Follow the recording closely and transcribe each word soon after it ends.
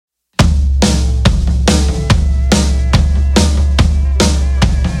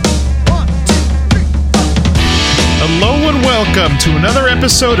Welcome to another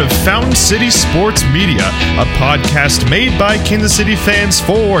episode of Fountain City Sports Media, a podcast made by Kansas City fans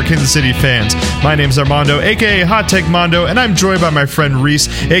for Kansas City fans. My name's Armando, aka Hot Take Mondo, and I'm joined by my friend Reese,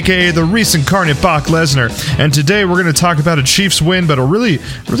 aka the Reese Incarnate Bach Lesnar. And today we're going to talk about a Chiefs win, but a really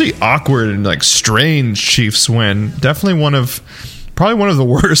awkward and strange Chiefs win. Definitely probably one of the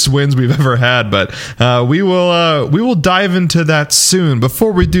worst wins we've ever had, but we will dive into that soon.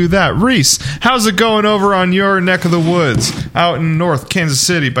 Before we do that, Reese, how's it going over on your neck of the woods out in North Kansas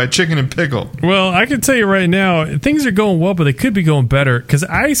City by Chicken and Pickle? Well, I can tell you right now, things are going well, but they could be going better because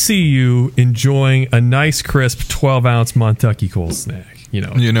I see you enjoying a nice, crisp 12-ounce Montucky Cold snack. You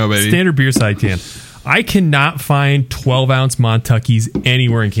know, baby. Standard beer side can. I cannot find 12-ounce Montuckies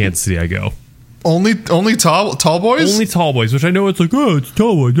anywhere in Kansas City I go. Only tall boys? Only tall boys, which I know it's it's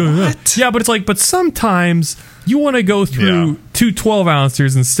tall boys. What? Yeah, but but sometimes you want to go through two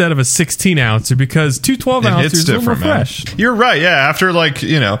 12-ouncers instead of a 16-ouncer because two 12-ouncers are more fresh. Man. You're right, yeah. After I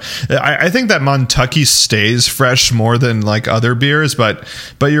think that Montucky stays fresh more than other beers, but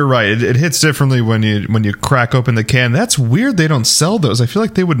you're right. It hits differently when you crack open the can. That's weird they don't sell those. I feel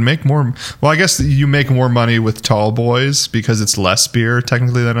like they would make more. Well, I guess you make more money with tall boys because it's less beer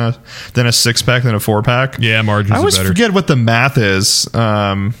technically than a 6-pack than a 4-pack. Yeah, margins. I always are better. forget what the math is.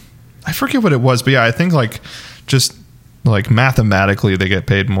 I forget what it was, but yeah, I think just mathematically they get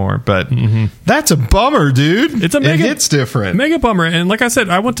paid more, but that's a bummer, dude. It hits different. Mega bummer. And like I said,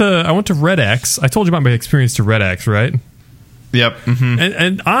 I went to Red X. I told you about my experience to Red X, right? Yep. Mm-hmm.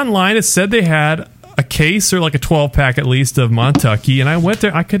 And online it said they had a case or a 12-pack at least of Montucky, and I went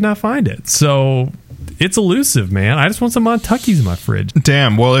there, I could not find it. So it's elusive, man. I just want some Montuckies in my fridge.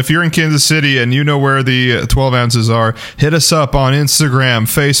 Damn. Well, if you're in Kansas City and you know where the 12 ounces are, hit us up on Instagram,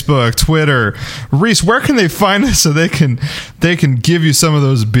 Facebook, Twitter. Reese, where can they find us so they can give you some of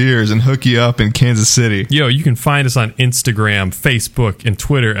those beers and hook you up in Kansas City? Yo, you can find us on Instagram, Facebook, and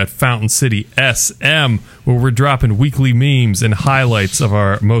Twitter at Fountain City SM, where we're dropping weekly memes and highlights of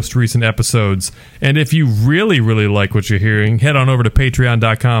our most recent episodes. And if you really, really like what you're hearing, head on over to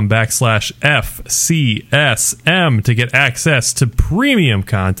patreon.com/FCSM to get access to premium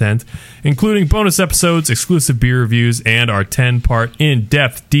content, including bonus episodes, exclusive beer reviews, and our 10-part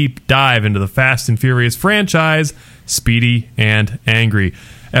in-depth deep dive into the Fast and Furious franchise, Speedy and Angry.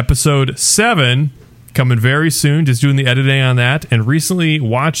 Episode 7 coming very soon, just doing the editing on that, and recently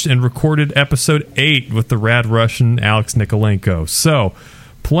watched and recorded episode 8 with the Rad Russian Alex Nikolenko. So,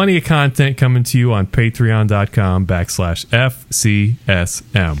 plenty of content coming to you on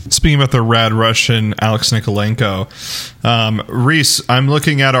patreon.com/FCSM. Speaking about the Rad Russian Alex Nikolenko, Reese, I'm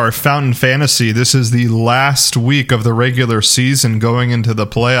looking at our Fountain Fantasy. This is the last week of the regular season going into the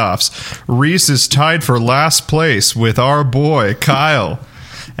playoffs. Reese is tied for last place with our boy, Kyle.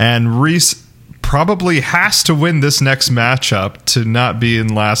 And Reese probably has to win this next matchup to not be in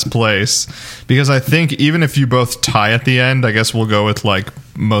last place, because I think even if you both tie at the end, I guess we'll go with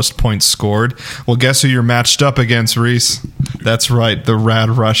most points scored. Well, guess who you're matched up against, Reese? That's right, the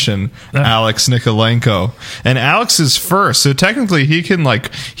Rad Russian Alex Nikolenko. And Alex is first, so technically he can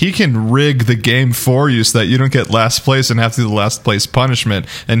rig the game for you so that you don't get last place and have to do the last place punishment,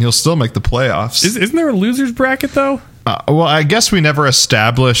 and he'll still make the playoffs. Isn't there a loser's bracket though? Well, I guess we never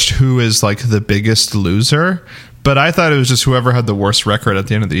established who is the biggest loser, but I thought it was just whoever had the worst record at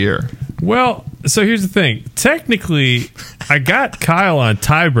the end of the year. Well, so here's the thing. Technically, I got Kyle on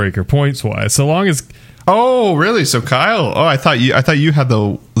tiebreaker points wise. So long as Oh, really? So Kyle? Oh, I thought you had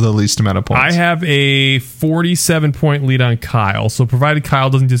the least amount of points. I have a 47-point lead on Kyle. So provided Kyle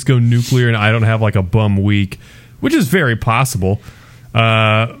doesn't just go nuclear and I don't have a bum week, which is very possible.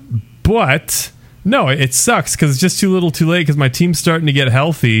 But no, it sucks because it's just too little too late because my team's starting to get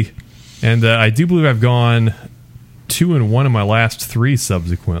healthy. And I do believe I've gone 2-1 in my last 3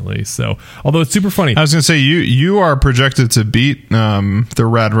 subsequently. So, although it's super funny. I was going to say, you are projected to beat the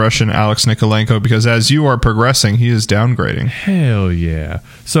Rad Russian Alex Nikolenko because as you are progressing, he is downgrading. Hell yeah.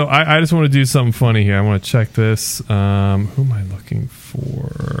 So, I just want to do something funny here. I want to check this. Who am I looking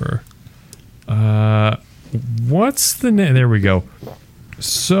for? What's the name? There we go.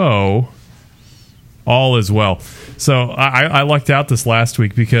 So, all is well. So I lucked out this last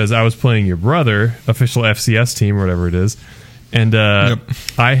week because I was playing your brother, official FCS team or whatever it is, and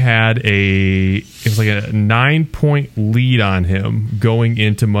I had it was a 9-point lead on him going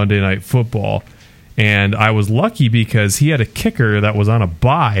into Monday Night Football, and I was lucky because he had a kicker that was on a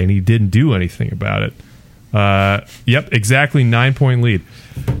bye and he didn't do anything about it. Yep, exactly 9-point lead.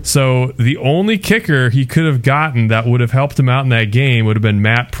 So the only kicker he could have gotten that would have helped him out in that game would have been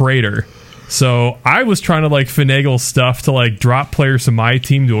Matt Prater. So I was trying to like finagle stuff to like drop players from my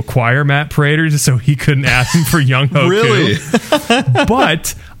team to acquire Matt Prater just so he couldn't ask him for Young Hoku. Really?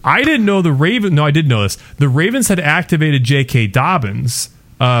 But I didn't know the Ravens. No, I did know this. The Ravens had activated J.K. Dobbins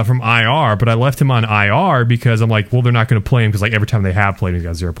from IR, but I left him on IR because I'm like, well, they're not going to play him because like every time they have played him, he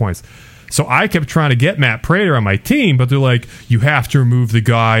got 0 points. So I kept trying to get Matt Prater on my team, but they're like, you have to remove the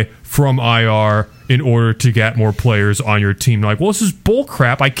guy from IR in order to get more players on your team. They're like, well, this is bull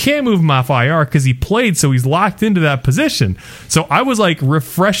crap. I can't move him off IR because he played, so he's locked into that position. So I was like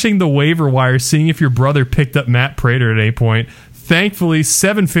refreshing the waiver wire, seeing if your brother picked up Matt Prater at any point. Thankfully,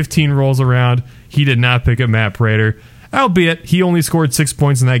 7:15 rolls around. He did not pick up Matt Prater, albeit he only scored 6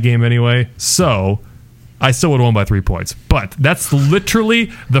 points in that game anyway. So I still would have won by 3 points. But that's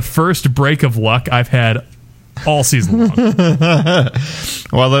literally the first break of luck I've had all season long.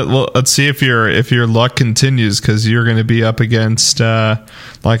 Well, let's see if your luck continues, because you're going to be up against,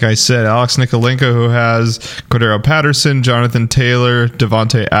 like I said, Alex Nikolenko, who has Cordero Patterson, Jonathan Taylor,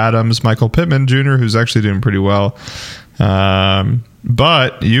 Devontae Adams, Michael Pittman Jr., who's actually doing pretty well.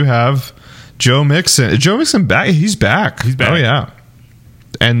 But you have Joe Mixon. Joe Mixon back? He's back. He's back. Oh yeah.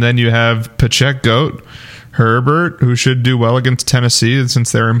 And then you have Pacheco Goat, Herbert, who should do well against Tennessee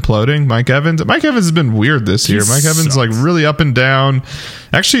since they're imploding. Mike Evans has been weird this year. Mike Evans like really up and down.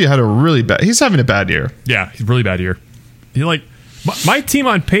 Actually, he's having a bad year. Yeah, he's really bad year. He like my team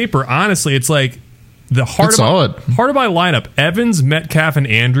on paper. Honestly, it's like the heart of my lineup. Evans, Metcalf, and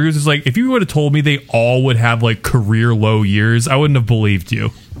Andrews is like, if you would have told me they all would have like career low years, I wouldn't have believed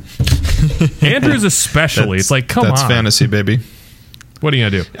you. Andrews especially. It's like, come on, that's fantasy, baby. What are you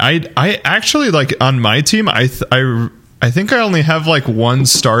gonna do? I actually, like, on my team, I think I only have like one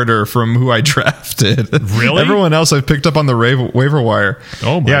starter from who I drafted. Really? Everyone else I've picked up on the waiver wire.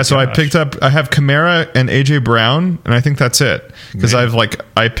 Oh my yeah, so gosh. I have Kamara and AJ Brown, and I think that's it. Because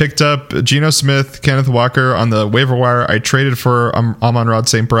I picked up Geno Smith, Kenneth Walker on the waiver wire. I traded for Amon-Ra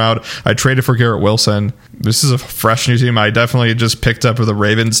St. Brown. I traded for Garrett Wilson. This is a fresh new team. I definitely just picked up with the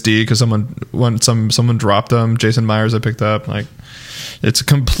Ravens D because someone dropped them. Jason Myers I picked up. Like, it's a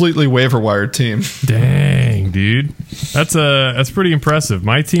completely waiver wire team. Dang, dude, that's pretty impressive.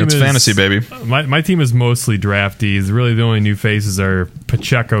 My team is fantasy, baby. My team is mostly draftees. Really, the only new faces are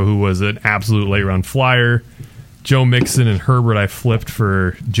Pacheco, who was an absolute late round flyer. Joe Mixon and Herbert I flipped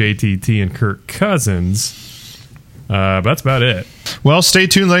for JTT and Kirk Cousins. But that's about it. Well, stay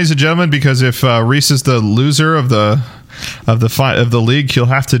tuned, ladies and gentlemen, because if Reese is the loser of the league, he'll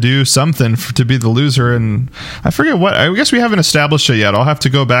have to do something to be the loser, and I forget what. I guess we haven't established it yet. I'll have to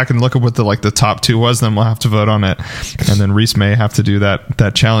go back and look at what the top 2 was, and then we'll have to vote on it, and then Reese may have to do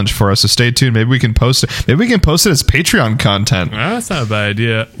that challenge for us. So stay tuned. Maybe we can post it. Maybe we can post it as Patreon content. That's not a bad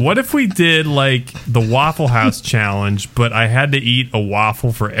idea. What if we did like the Waffle House challenge, but I had to eat a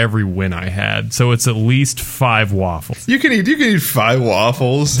waffle for every win I had, so it's at least 5 waffles. You can eat 5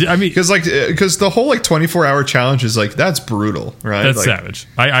 waffles. I mean, because the whole 24-hour challenge is like, that's brutal, right? That's savage.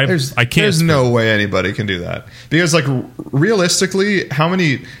 I can't. There's no way anybody can do that, because realistically, how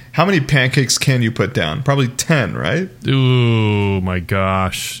many pancakes can you put down? Probably 10, right? Ooh, my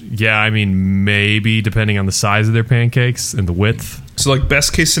gosh. Yeah, I mean, maybe depending on the size of their pancakes and the width. So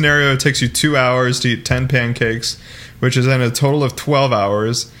best case scenario, it takes you 2 hours to eat 10 pancakes, which is then a total of 12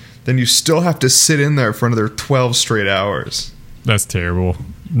 hours. Then you still have to sit in there for another 12 straight hours. That's terrible.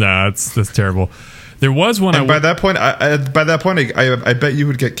 Nah, that's terrible. There was one. And by that point, I bet you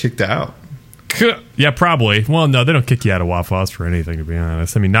would get kicked out. Yeah, probably. Well, no, they don't kick you out of Waffle House for anything, to be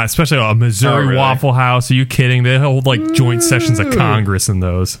honest. I mean, not especially a Missouri really? Waffle House. Are you kidding? They hold joint sessions of Congress in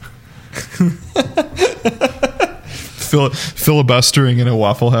those. Filibustering in a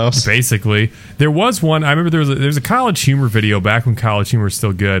Waffle House. Basically, there was one. I remember there was a College Humor video back when College Humor was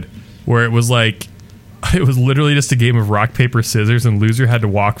still good, where it was it was literally just a game of rock, paper, scissors, and loser had to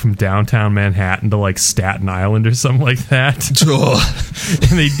walk from downtown Manhattan to Staten Island or something like that.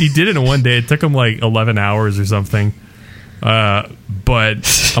 And he did it in one day. It took him 11 hours or something.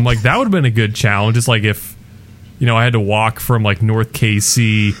 But I'm like, that would have been a good challenge. It's like if, I had to walk from North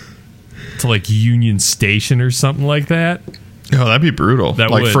KC to Union Station or something like that. Oh, that'd be brutal. That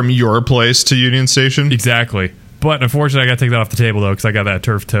would. From your place to Union Station? Exactly. But unfortunately, I got to take that off the table, though, because I got that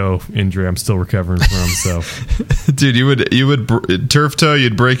turf toe injury I'm still recovering from. So, dude, you would turf toe,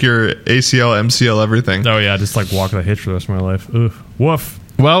 you'd break your ACL, MCL, everything. Oh, yeah, just walk with a hitch for the rest of my life. Ugh. Woof.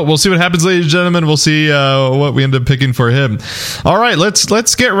 Well, we'll see what happens, ladies and gentlemen. We'll see what we end up picking for him. All right,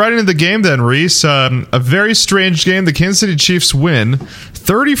 let's get right into the game then, Reese. A very strange game. The Kansas City Chiefs win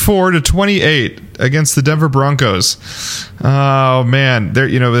 34-28 against the Denver Broncos. Oh man,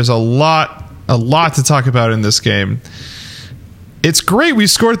 there's a lot to talk about in this game. It's great. We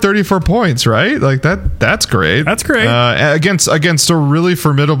scored 34 points, right? Like that's great. That's great. Against a really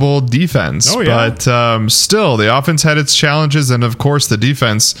formidable defense. Oh, yeah. But still, the offense had its challenges, and of course, the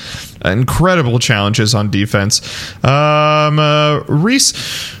defense, incredible challenges on defense. Reese,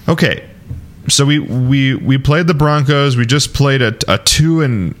 okay. So we played the Broncos. We just played a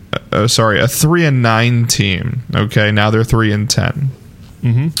 3-9 team. Okay, now they're 3-10.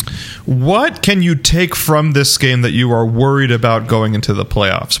 Mm-hmm. What can you take from this game that you are worried about going into the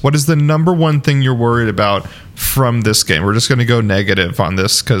playoffs? What is the number one thing you're worried about from this game? We're just going to go negative on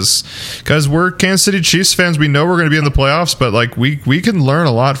this because we're Kansas City Chiefs fans. We know we're going to be in the playoffs, but like we can learn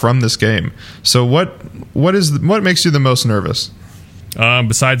a lot from this game. So what makes you the most nervous?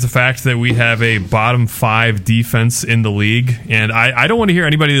 Besides the fact that we have a bottom 5 defense in the league, and I don't want to hear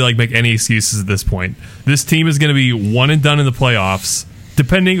anybody like make any excuses at this point. This team is going to be one and done in the playoffs.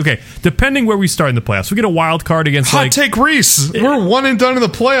 Depending where we start in the playoffs. We get a wild card against Hot take Reese. We're one and done in the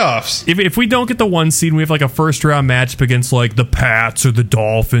playoffs. If we don't get the 1 seed and we have like a first round matchup against like the Pats or the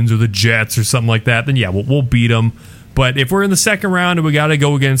Dolphins or the Jets or something like that, then yeah, we'll beat them. But if we're in the second round and we got to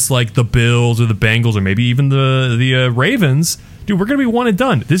go against like the Bills or the Bengals or maybe even the Ravens, dude, we're going to be one and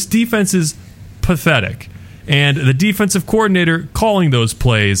done. This defense is pathetic. And the defensive coordinator calling those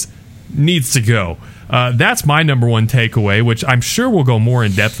plays needs to go. That's my number one takeaway, which I'm sure we'll go more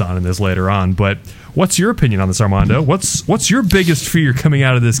in depth on in this later on. But what's your opinion on this, Armando? What's your biggest fear coming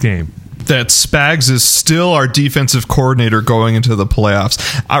out of this game? That Spags is still our defensive coordinator going into the playoffs.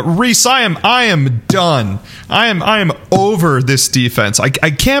 Reese, I am done. I am over this defense. I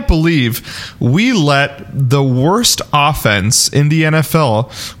can't believe we let the worst offense in the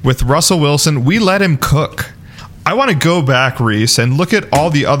NFL with Russell Wilson, we let him cook. I want to go back, Reese, and look at all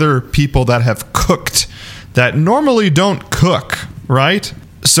the other people that have cooked that normally don't cook, right?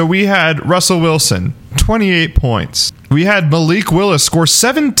 So we had Russell Wilson, 28 points. We had Malik Willis score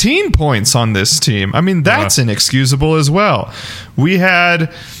 17 points on this team. I mean, that's inexcusable as well. We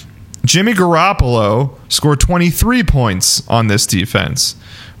had Jimmy Garoppolo score 23 points on this defense.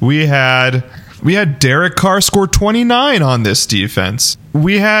 We had Derek Carr score 29 on this defense.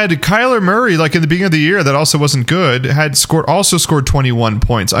 We had Kyler Murray, like in the beginning of the year, that also wasn't good, also scored 21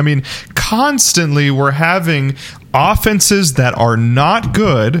 points. I mean, constantly we're having offenses that are not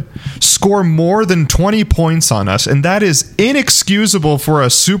good score more than 20 points on us, and that is inexcusable for a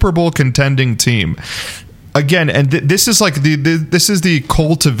Super Bowl contending team. Again, and this is like this is the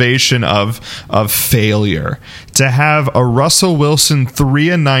cultivation of failure. To have a Russell Wilson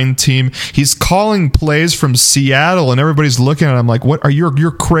 3-9 team, he's calling plays from Seattle, and everybody's looking at him like, "What are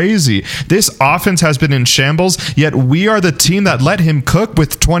you're crazy?" This offense has been in shambles, yet we are the team that let him cook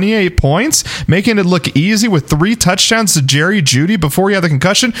with 28 points, making it look easy with 3 touchdowns to Jerry Jeudy before he had the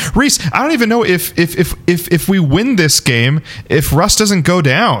concussion. Reese, I don't even know if we win this game if Russ doesn't go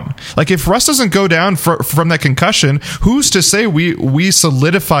down. Like if Russ doesn't go down from that concussion, who's to say we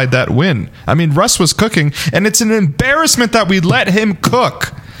solidified that win? I mean, Russ was cooking, and it's an embarrassment that we let him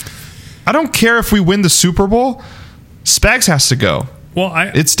cook. I don't care if we win the Super Bowl. Spags has to go. Well,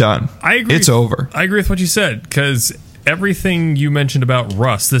 it's done. I agree. It's over. I agree with what you said, because everything you mentioned about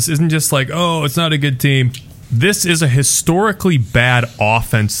Russ, this isn't just like, oh, it's not a good team. This is a historically bad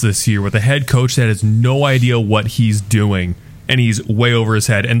offense this year with a head coach that has no idea what he's doing. And he's way over his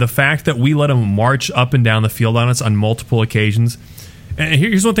head. And the fact that we let him march up and down the field on us on multiple occasions. And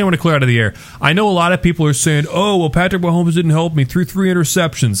here's one thing I want to clear out of the air. I know a lot of people are saying, oh, well, Patrick Mahomes didn't help me, threw 3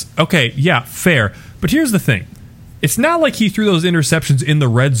 interceptions. Okay, yeah, fair. But here's the thing. It's not like he threw those interceptions in the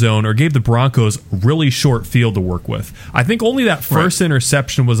red zone or gave the Broncos really short field to work with. I think only that first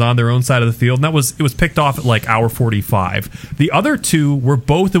interception was on their own side of the field, and it was picked off at like hour 45. The other 2 were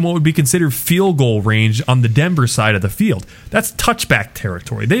both in what would be considered field goal range on the Denver side of the field. That's touchback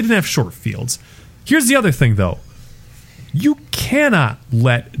territory. They didn't have short fields. Here's the other thing, though. You cannot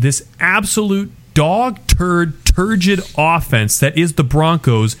let this absolute turgid offense that is the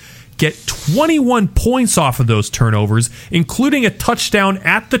Broncos get 21 points off of those turnovers, including a touchdown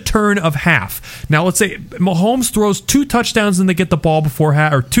at the turn of half. Now, let's say Mahomes throws 2 touchdowns and they get the ball before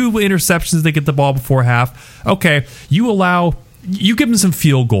half, or 2 interceptions and they get the ball before half. Okay, you give him some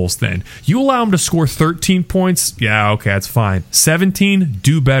field goals then. You allow him to score 13 points. Yeah, okay, that's fine. 17,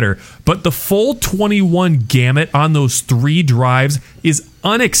 do better. But the full 21 gamut on those 3 drives is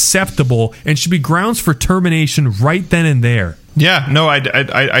unacceptable and should be grounds for termination right then and there. Yeah, no, I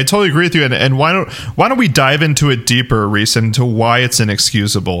totally agree with you. And why don't we dive into it deeper, Reese, into why it's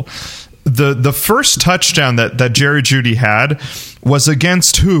inexcusable? The first touchdown that Jerry Jeudy had was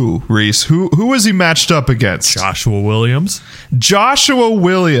against who, Reese? Who was he matched up against? Joshua Williams. Joshua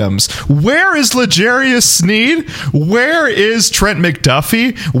Williams. Where is L'Jarius Sneed? Where is Trent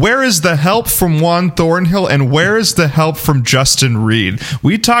McDuffie? Where is the help from Juan Thornhill? And where is the help from Justin Reed?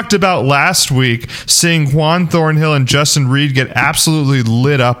 We talked about last week seeing Juan Thornhill and Justin Reed get absolutely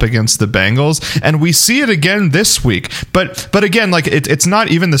lit up against the Bengals, and we see it again this week. But again, like it's not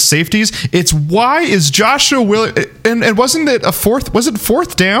even the safeties. It's why is Joshua Williams, and wasn't it a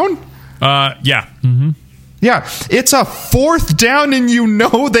fourth down? Yeah. Mm-hmm. Yeah, it's a fourth down, and you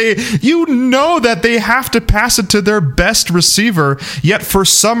know that they have to pass it to their best receiver. Yet for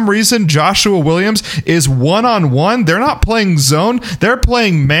some reason, Joshua Williams is one-on-one. They're not playing zone; they're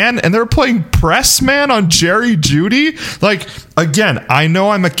playing man, and they're playing press man on Jerry Jeudy. Like, again, I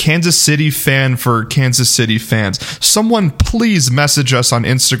know I'm a Kansas City fan for Kansas City fans. Someone please message us on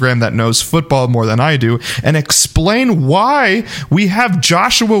Instagram that knows football more than I do and explain why we have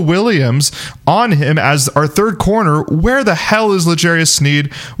Joshua Williams on him as our third corner. Where the hell is L'Jarius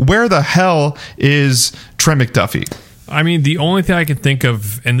Sneed? Where the hell is Trent McDuffie? I mean, the only thing I can think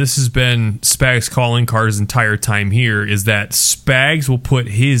of, and this has been Spags' calling card his entire time here, is that Spags will put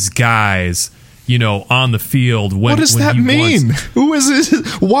his guys, on the field. What does that mean? Who is his?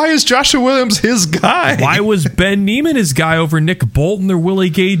 Why is Joshua Williams his guy? Why was Ben Neiman his guy over Nick Bolton or Willie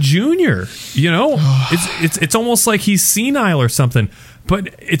Gay Jr.? It's almost like he's senile or something.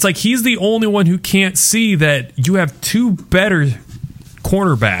 But it's like he's the only one who can't see that you have two better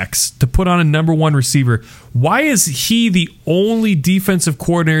cornerbacks to put on a number one receiver. Why is he the only defensive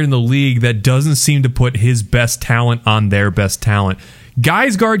coordinator in the league that doesn't seem to put his best talent on their best talent?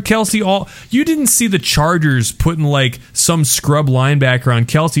 Guys guard Kelsey you didn't see the Chargers putting like some scrub linebacker on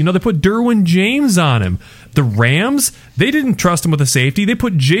Kelsey. No, they put Derwin James on him. The Rams, they didn't trust him with a safety. They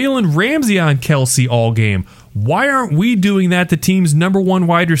put Jalen Ramsey on Kelsey all game. Why aren't we doing that to teams' number one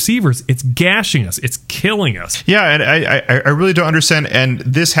wide receivers? It's gashing us. It's killing us. Yeah, and I really don't understand. And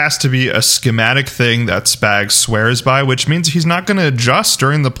this has to be a schematic thing that Spags swears by, which means he's not going to adjust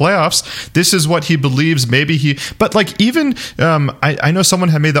during the playoffs. This is what he believes. But like even I know someone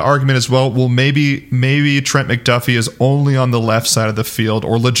had made the argument as well. Well, maybe Trent McDuffie is only on the left side of the field,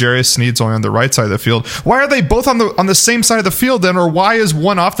 or L'Jarius Sneed's only on the right side of the field. Why are they both on the same side of the field then? Or why is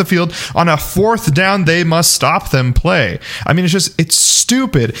one off the field on a fourth down? They must stop them play. I mean, it's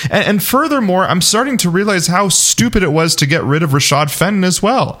stupid. And furthermore, I'm starting to realize how stupid it was to get rid of Rashad Fenton as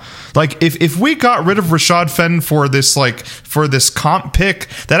well. Like if we got rid of Rashad Fenton for this comp pick,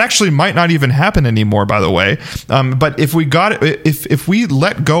 that actually might not even happen anymore, by the way. But if we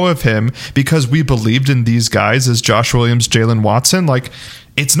let go of him because we believed in these guys as Josh Williams, Jalen Watson, like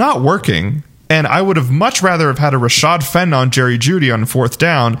it's not working. And I would have much rather have had a Rashad Fenton on Jerry Jeudy on fourth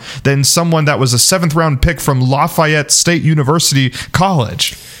down than someone that was a 7th round pick from Lafayette State University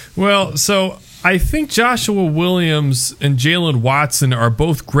College. Well, so I think Joshua Williams and Jalen Watson are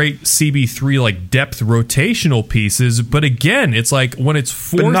both great CB3 like depth rotational pieces, but again, it's like when it's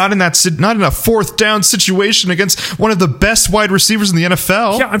fourth, but not in a fourth down situation against one of the best wide receivers in the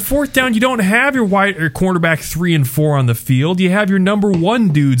NFL. Yeah, on fourth down, you don't have your cornerback 3 and 4 on the field. You have your number one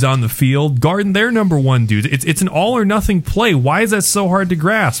dudes on the field guarding their number one dudes. It's an all or nothing play. Why is that so hard to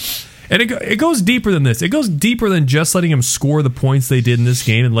grasp? And it goes deeper than this. It goes deeper than just letting him score the points they did in this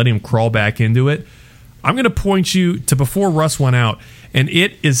game and letting him crawl back into it. I'm going to point you to before Russ went out, and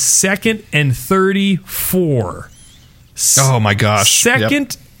it is 2nd and 34. Oh, my gosh.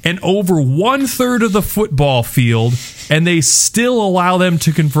 Second and over 1/3 of the football field, and they still allow them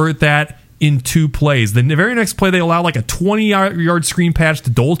to convert that in 2 plays. The very next play, they allow like a 20-yard screen pass to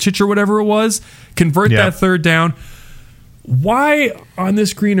Dolchich or whatever it was, convert that third down. Why on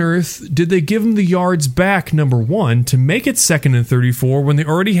this green earth did they give him the yards back, number one, to make it 2nd and 34 when they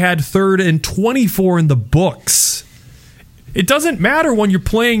already had 3rd and 24 in the books? It doesn't matter when you're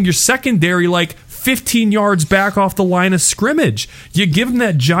playing your secondary like 15 yards back off the line of scrimmage. You give them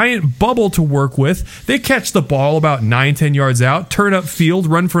that giant bubble to work with. They catch the ball about 9-10 yards out, turn up field,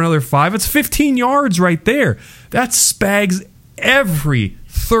 run for another 5. It's 15 yards right there. That's Spags every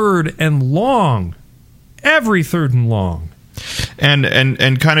 3rd and long. Every 3rd and long.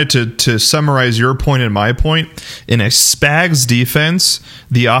 And kind of to summarize your point and my point, in a Spags defense,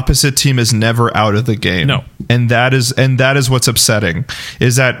 the opposite team is never out of the game. No. And that is what's upsetting,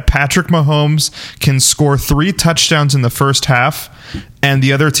 is that Patrick Mahomes can score 3 touchdowns in the first half and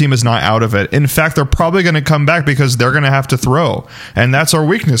the other team is not out of it. In fact, they're probably going to come back because they're going to have to throw. And that's our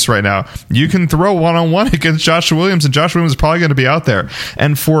weakness right now. You can throw one-on-one against Josh Williams, and Josh Williams is probably going to be out there.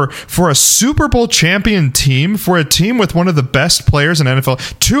 And for a Super Bowl champion team, for a team with one of the best players in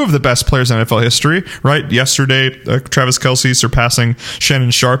NFL, two of the best players in NFL history, right? Yesterday, Travis Kelce surpassing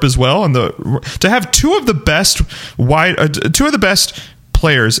Shannon Sharp as well. And to have two of the best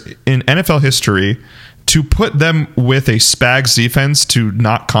players in NFL history, to put them with a Spags defense to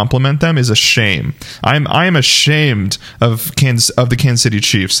not compliment them is a shame. I am ashamed of the Kansas City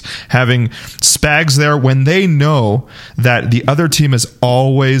Chiefs having Spags there when they know that the other team is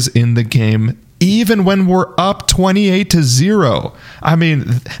always in the game, even when we're up 28-0. I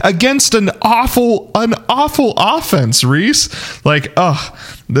mean, against an awful offense, Reese. Like,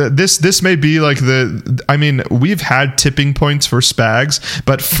 this may be like we've had tipping points for Spags,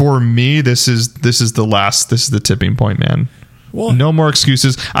 but for me, this is the tipping point, man. Well, no more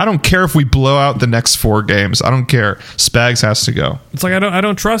excuses. I don't care if we blow out the next 4 games. I don't care. Spags has to go. It's like I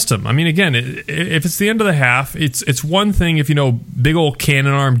don't trust him. I mean, again, if it's the end of the half, it's one thing if big old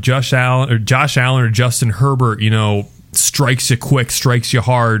cannon arm Josh Allen or Justin Herbert, strikes you quick, strikes you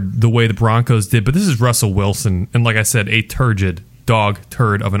hard the way the Broncos did. But this is Russell Wilson, and like I said, a turd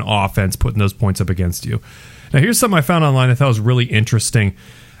of an offense putting those points up against you. Now, here's something I found online I thought was really interesting.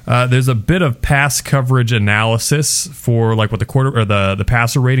 There's a bit of pass coverage analysis for like what the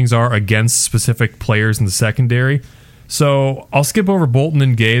passer ratings are against specific players in the secondary. So I'll skip over Bolton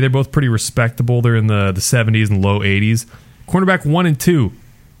and Gay. They're both pretty respectable. They're in the 70s and low 80s. Cornerback 1 and 2.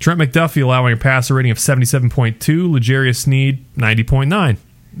 Trent McDuffie allowing a passer rating of 77.2. L'Jarius Sneed 90.9.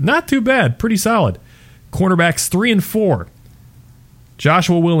 Not too bad. Pretty solid. Cornerbacks 3 and 4.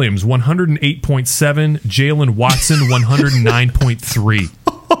 Joshua Williams 108.7. Jalen Watson 109.3.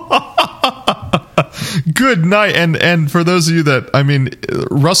 Good night. And for those of you that,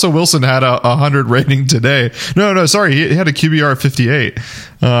 Russell Wilson had a 100 rating today. No, sorry. He had a QBR of 58.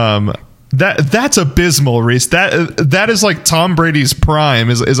 That's abysmal, Reese. That is like Tom Brady's prime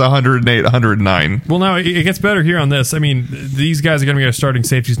is 108, 109. Well, now it gets better here on this. I mean, these guys are going to be our starting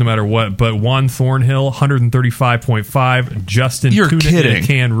safeties no matter what. But Juan Thornhill, 135.5. Justin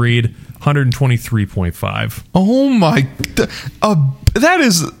Can Reed, 123.5. Oh my!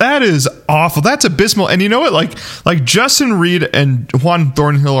 That is awful. That's abysmal. And you know what? Like Justin Reed and Juan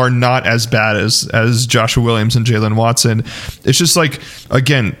Thornhill are not as bad as Joshua Williams and Jalen Watson. It's just like,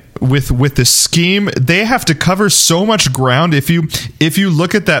 again, with the scheme, they have to cover so much ground. If you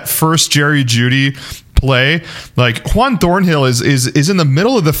look at that first Jerry Jeudy play, like Juan Thornhill is in the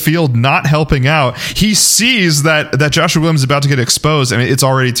middle of the field not helping out. He sees that Joshua Williams is about to get exposed, and it's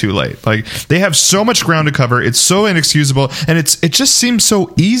already too late. Like, they have so much ground to cover. It's so inexcusable, and it just seems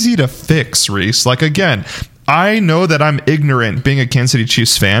so easy to fix, Reese. Like, again, I know that I'm ignorant being a Kansas City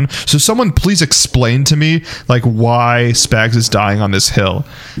Chiefs fan, so someone please explain to me like why Spags is dying on this hill.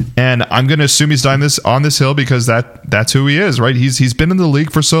 And I'm going to assume he's dying on this hill because that's who he is, right? He's been in the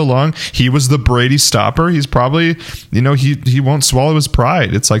league for so long. He was the Brady stopper. He's probably, he won't swallow his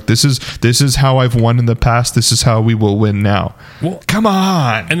pride. It's like, this is how I've won in the past. This is how we will win now. Well, come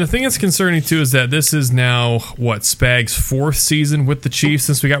on. And the thing that's concerning too is that this is now Spags' 4th season with the Chiefs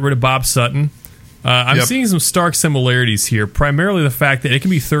since we got rid of Bob Sutton. I'm seeing some stark similarities here, primarily the fact that it can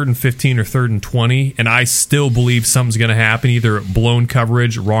be 3rd and 15 or 3rd and 20, and I still believe something's going to happen, either blown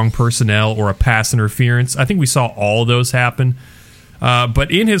coverage, wrong personnel, or a pass interference. I think we saw all of those happen. But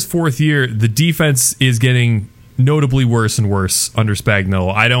in his 4th year, the defense is getting notably worse and worse under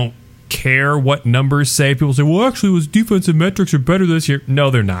Spagnuolo. I don't care what numbers say. People say, well, actually, his defensive metrics are better this year. No,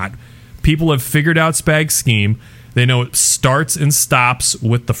 they're not. People have figured out Spag's scheme. They know it starts and stops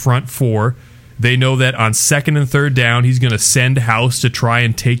with the front 4. They know that on 2nd and 3rd down, he's going to send House to try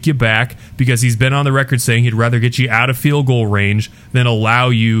and take you back because he's been on the record saying he'd rather get you out of field goal range than allow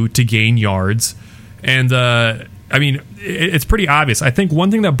you to gain yards. And, it's pretty obvious. I think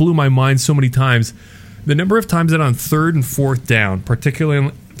one thing that blew my mind so many times, the number of times that on 3rd and 4th down, particularly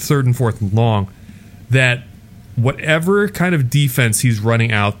on 3rd and 4th and long, that whatever kind of defense he's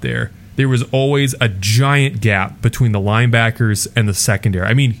running out there was always a giant gap between the linebackers and the secondary.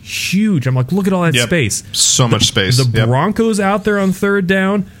 I mean, huge. I'm like, look at all that space. So much space. The Broncos out there on 3rd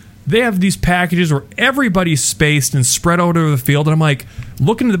down, they have these packages where everybody's spaced and spread out over the field. And I'm like,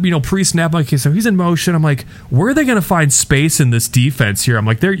 looking at the pre-snap, like, okay, so he's in motion. I'm like, where are they going to find space in this defense here? I'm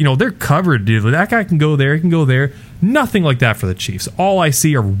like, they're covered, dude. That guy can go there. He can go there. Nothing like that for the Chiefs. All I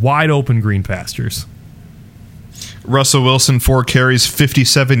see are wide open green pastures. Russell Wilson, 4 carries,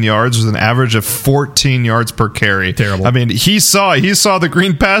 57 yards, with an average of 14 yards per carry. Terrible. I mean, he saw the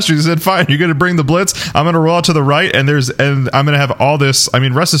green pasture. He said, "Fine, you're going to bring the blitz. I'm going to roll out to the right, and I'm going to have all this." I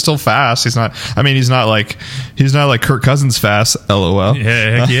mean, Russ is still fast. He's not like Kirk Cousins fast. LOL.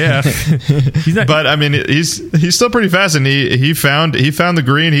 Yeah, heck yeah. He's not, but I mean, he's still pretty fast, and he found the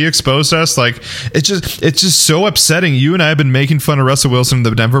green. He exposed us. Like, it's just so upsetting. You and I have been making fun of Russell Wilson and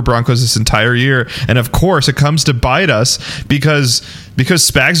the Denver Broncos this entire year, and of course, it comes to bite us because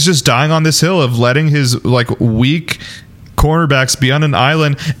Spags is just dying on this hill of letting his like weak cornerbacks be on an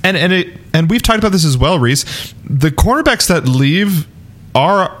island, and we've talked about this as well, Reese. The cornerbacks that leave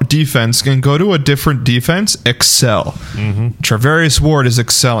our defense can go to a different defense, excel. Travarius Ward is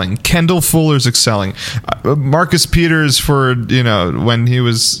excelling. Kendall Fuller's excelling. Marcus Peters, for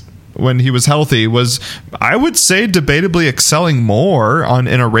when he was healthy, was, I would say, debatably excelling more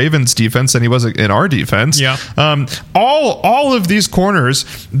in a Ravens defense than he was in our defense. Yeah. All of these corners,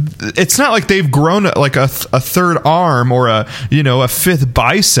 it's not like they've grown like a third arm or a fifth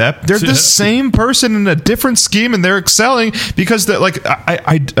bicep. They're the same person in a different scheme, and they're excelling because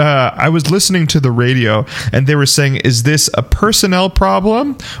I was listening to the radio, and they were saying, is this a personnel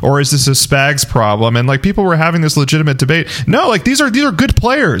problem or is this a Spags problem? And like, people were having this legitimate debate. No, like, these are good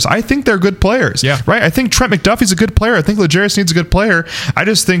players. I think they're good players. Yeah. Right? I think Trent McDuffie's a good player. I think L'Jarius Sneed's a good player. I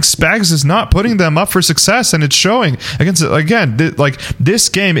just think Spags is not putting them up for success, and it's showing. This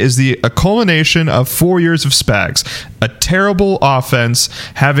game is a culmination of 4 years of Spags. A terrible offense,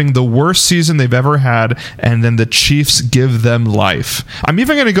 having the worst season they've ever had, and then the Chiefs give them life. I'm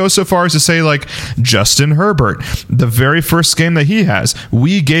even going to go so far as to say, like, Justin Herbert, the very first game that he has,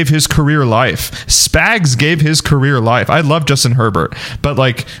 we gave his career life. Spags gave his career life. I love Justin Herbert, but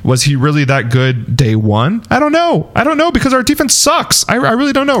like, was he really that good day one? I don't know because our defense sucks. I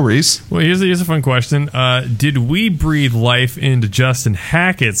really don't know, Reese. Well, here's a fun question. Did we breathe life into Justin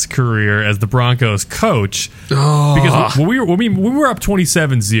Hackett's career as the Broncos coach? Because when we were up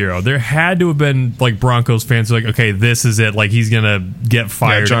 27-0, there had to have been like Broncos fans who were like, okay, this is it. Like, he's gonna get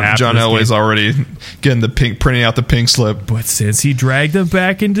fired. Yeah, John Elway's already getting printing out the pink slip. But since he dragged them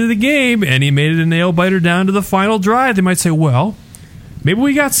back into the game and he made it a nail biter down to the final drive, they might say, well, maybe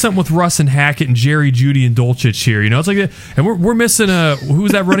we got something with Russ and Hackett and Jerry Jeudy and Dulcich here. It's like, and we're missing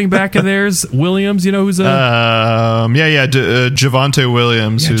who's that running back of theirs? Williams. Who's Javonte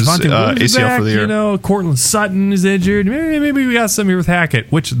Williams, who's ACL back, for the year. Cortland Sutton is injured. Maybe we got something here with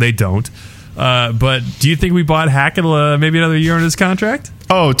Hackett, which they don't. But do you think we bought Hackett maybe another year on his contract?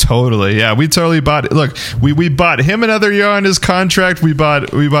 Oh, totally. Yeah, we totally bought. Look, we bought him another year on his contract. We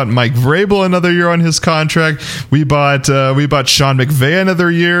bought Mike Vrabel another year on his contract. We bought Sean McVay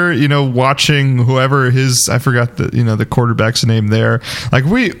another year. Watching whoever I forgot the quarterback's name there. Like,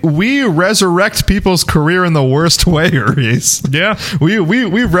 we resurrect people's career in the worst way, Reese. Yeah, we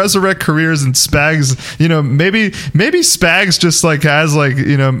resurrect careers, and Spags. Maybe Spags just like has like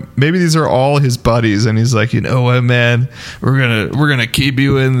maybe these are all his buddies, and he's like, what, man, we're gonna keep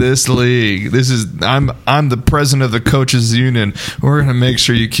you in this league. I'm the president of the coaches union. We're gonna make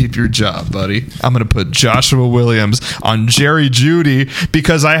sure you keep your job, buddy. I'm gonna put Joshua Williams on Jerry Jeudy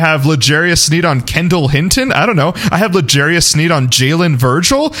because I have L'Jarius Sneed on Kendall Hinton. I don't know. I have L'Jarius Sneed on Jalen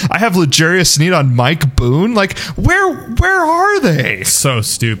Virgil. I have L'Jarius Sneed on Mike Boone. Like, where are they? So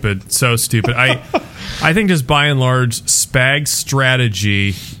stupid. I think just by and large, Spag's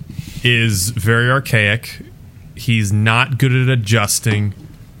strategy is very archaic. He's not good at adjusting.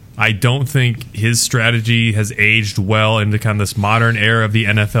 I don't think his strategy has aged well into kind of this modern era of the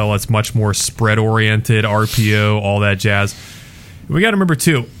NFL. It's much more spread-oriented, RPO, all that jazz. We got to remember,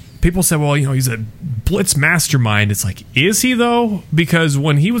 too, people say, well, he's a blitz mastermind. It's like, is he, though? Because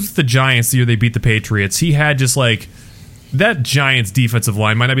when he was with the Giants the year they beat the Patriots, he had just like, that Giants defensive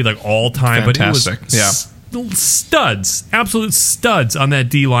line might not be like all-time, fantastic. But it was studs, absolute studs on that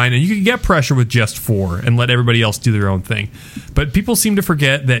D-line, and you could get pressure with just 4 and let everybody else do their own thing. But people seem to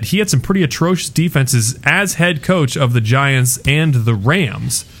forget that he had some pretty atrocious defenses as head coach of the Giants and the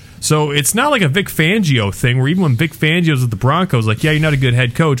Rams. So it's not like a Vic Fangio thing where even when Vic Fangio's with the Broncos, like, yeah, you're not a good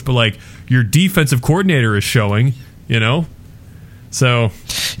head coach, but like your defensive coordinator is showing, So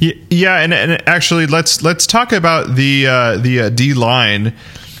yeah, and actually let's talk about the D-line.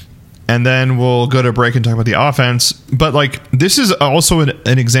 And then we'll go to break and talk about the offense. But like, this is also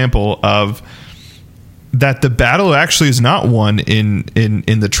an example of that the battle actually is not won in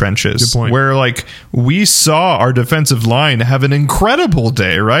the trenches. Good point. Where like we saw our defensive line have an incredible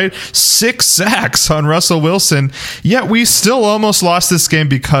day, right? 6 sacks on Russell Wilson, yet we still almost lost this game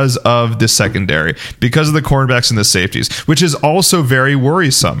because of the secondary, because of the cornerbacks and the safeties, which is also very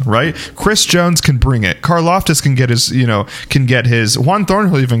worrisome, right? Chris Jones can bring it. Karlaftis can get his. Juan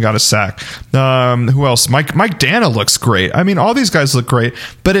Thornhill even got a sack. Who else? Mike Dana looks great. I mean, all these guys look great,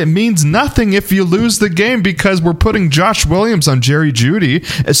 but it means nothing if you lose the game because we're putting Josh Williams on Jerry Jeudy.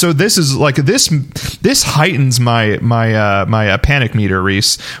 So this is like this heightens my panic meter,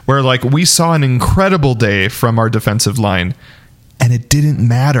 Reese, where like we saw an incredible day from our defensive line and it didn't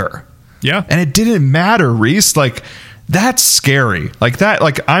matter. Yeah. And it didn't matter, Reese. Like, that's scary. Like that,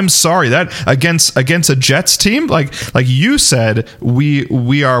 like, I'm sorry, that against a Jets team, like you said,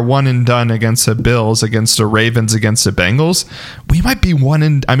 we are one and done against the Bills, against the Ravens, against the Bengals. We might be one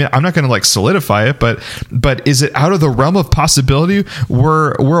and, I mean, I'm not going to like solidify it, but is it out of the realm of possibility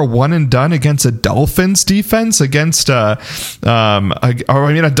we're a one and done against a Dolphins defense, against a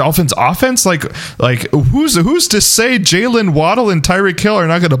Dolphins offense? Like who's to say Jalen Waddle and Tyreek Hill are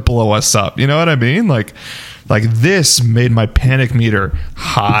not going to blow us up? You know what I mean? Like this made my panic meter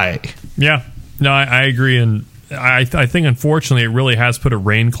high. Yeah, no, I agree. And I think, unfortunately, it really has put a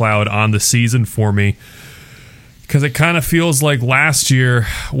rain cloud on the season for me, because it kind of feels like last year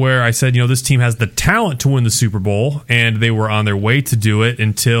where I said, this team has the talent to win the Super Bowl, and they were on their way to do it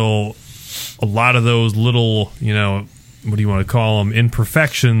until a lot of those little, what do you want to call them,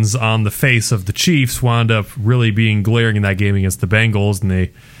 imperfections on the face of the Chiefs wound up really being glaring in that game against the Bengals, and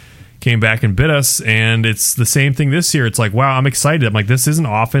they came back and bit us. And it's the same thing this year. It's like, wow, I'm excited. I'm like, this is an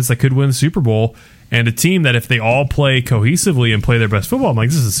offense that could win the Super Bowl, and a team that if they all play cohesively and play their best football, I'm like,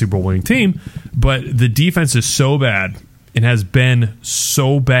 this is a Super Bowl winning team. But the defense is so bad and has been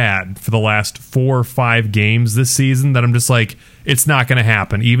so bad for the last 4 or 5 games this season that I'm just like, it's not going to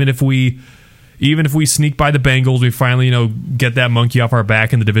happen. Even if we sneak by the Bengals, we finally, get that monkey off our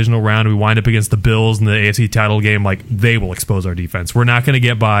back in the divisional round, and we wind up against the Bills in the AFC title game, like, they will expose our defense. We're not going to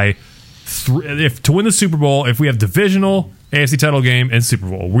get by to win the Super Bowl. If we have divisional, AFC title game, and Super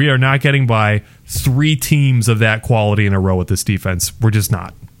Bowl, we are not getting by 3 teams of that quality in a row with this defense. We're just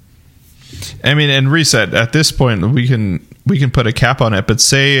not. I mean, and reset at this point, we can put a cap on it. But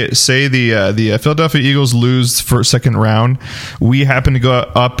say the Philadelphia Eagles lose for second round, we happen to go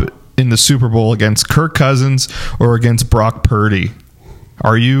up in the Super Bowl against Kirk Cousins or against Brock Purdy.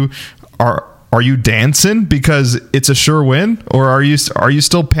 Are you dancing because it's a sure win, or are you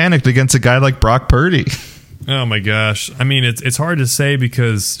still panicked against a guy like Brock Purdy? Oh my gosh. I mean, it's hard to say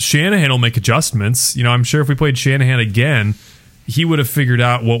because Shanahan will make adjustments. I'm sure if we played Shanahan again, he would have figured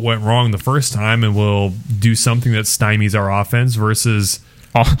out what went wrong the first time and will do something that stymies our offense versus...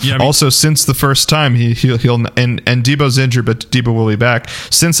 Also, since the first time he'll and Debo's injured, but Debo will be back.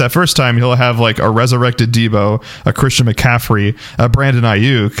 Since that first time, he'll have like a resurrected Debo, a Christian McCaffrey, a Brandon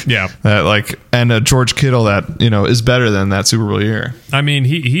Ayuk, and a George Kittle that is better than that Super Bowl year. I mean,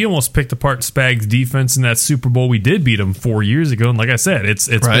 he almost picked apart Spags' defense in that Super Bowl. We did beat him 4 years ago, and like I said, it's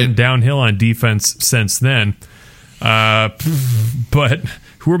been downhill on defense since then. But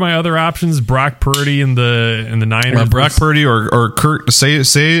who are my other options? Brock Purdy and the Niners. Brock Purdy or Kirk. Say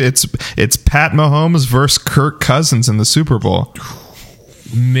it's Pat Mahomes versus Kirk Cousins in the Super Bowl.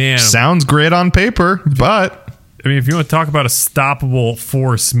 Man, sounds great on paper, but I mean, if you want to talk about a stoppable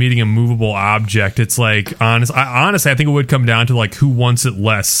force meeting a movable object, it's like honestly, I think it would come down to like who wants it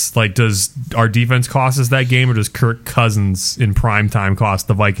less. Like, does our defense cost us that game, or does Kirk Cousins in prime time cost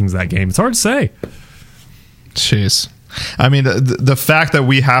the Vikings that game? It's hard to say. Jeez. I mean, the fact that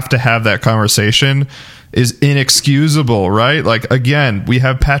we have to have that conversation is inexcusable, right? Like, again, we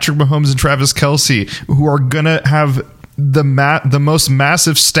have Patrick Mahomes and Travis Kelce, who are going to have the most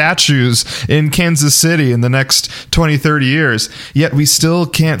massive statues in Kansas City in the next 20, 30 years. Yet we still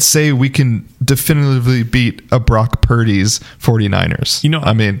can't say we can definitively beat a Brock Purdy's 49ers.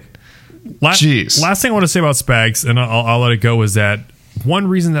 I mean, geez. Last thing I want to say about Spags, and I'll let it go, is that one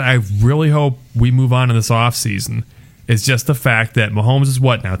reason that I really hope we move on in this offseason is just the fact that Mahomes is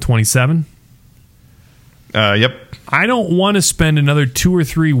what now, 27? Yep. I don't want to spend another 2 or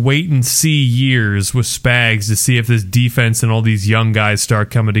 3 wait and see years with Spags to see if this defense and all these young guys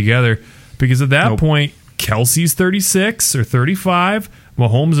start coming together, because at that point, Kelsey's 36 or 35,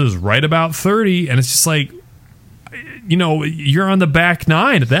 Mahomes is right about 30, and it's just like, you're on the back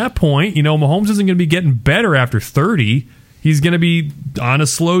 9 at that point. Mahomes isn't going to be getting better after 30. He's going to be on a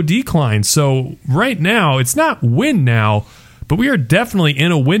slow decline. So right now, it's not win now, but we are definitely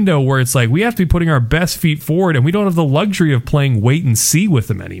in a window where it's like we have to be putting our best feet forward, and we don't have the luxury of playing wait and see with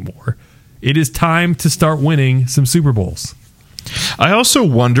them anymore. it is time to start winning some Super Bowls. I also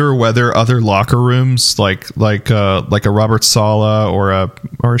wonder whether other locker rooms, like a Robert Saleh or a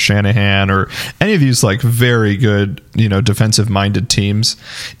Shanahan or any of these like very good, defensive minded teams,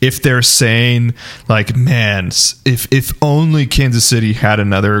 if they're saying like, man, if only Kansas City had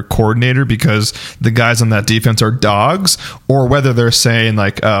another coordinator because the guys on that defense are dogs, or whether they're saying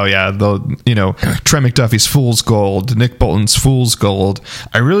like, oh yeah, Trent McDuffie's fool's gold, Nick Bolton's fool's gold.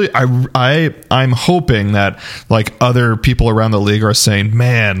 I'm hoping that like other people around the league are saying,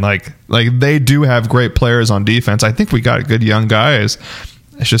 man, like they do have great players on defense. I think we got good young guys.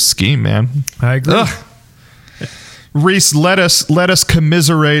 It's just scheme, man. I agree. Ugh. Reese, let us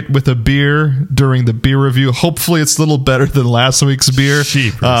commiserate with a beer during the beer review. Hopefully it's a little better than last week's beer.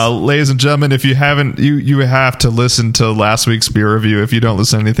 Ladies and gentlemen, if you haven't, you have to listen to last week's beer review if you don't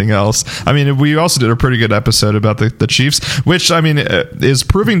listen to anything else. I mean, we also did a pretty good episode about the Chiefs, which, I mean, is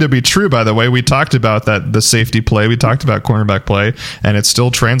proving to be true, by the way. We talked about the safety play. We talked about cornerback play, and it's still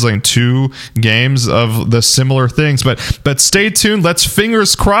translating 2 games of the similar things. But stay tuned. Let's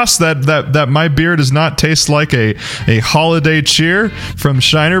fingers crossed that my beer does not taste like a holiday cheer from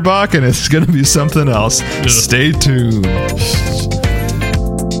Shinerbach, and it's going to be something else. Stay tuned.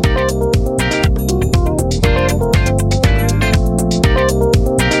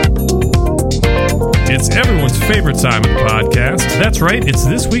 It's everyone's favorite time of the podcast. That's right, it's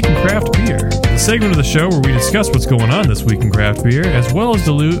This Week in Craft Beer, the segment of the show where we discuss what's going on this week in craft beer, as well as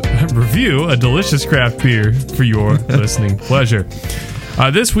review a delicious craft beer for your listening pleasure.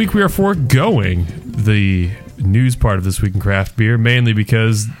 This week we are foregoing the news part of This Week in Craft Beer, mainly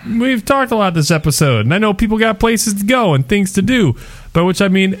because we've talked a lot this episode, and I know people got places to go and things to do, by which I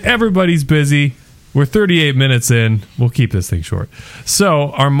mean everybody's busy. We're 38 minutes in. We'll keep this thing short.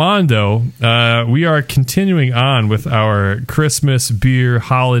 So, Armando, we are continuing on with our Christmas beer,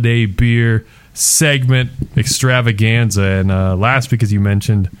 holiday beer segment extravaganza, and last week, as you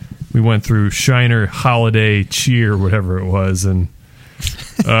mentioned, we went through Shiner Holiday Cheer, whatever it was, and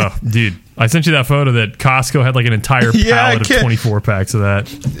dude, I sent you that photo that Costco had like an entire pallet of 24 packs of that.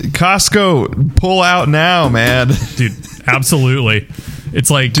 Costco, pull out now, man. Dude, absolutely. It's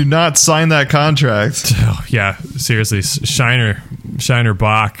like, do not sign that contract. Oh, yeah, seriously. Shiner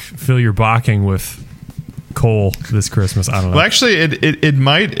Bach, fill your Backing with coal this Christmas. I don't know. Well, actually, it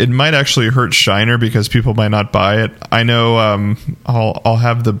might actually hurt Shiner because people might not buy it. I know. I'll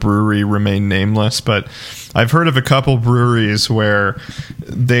have the brewery remain nameless, but I've heard of a couple breweries where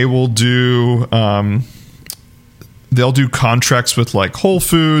they will do. They'll do contracts with like Whole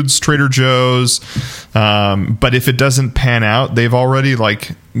Foods, Trader Joe's, but if it doesn't pan out, they've already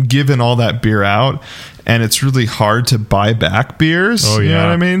like given all that beer out, and it's really hard to buy back beers. Oh, yeah. You know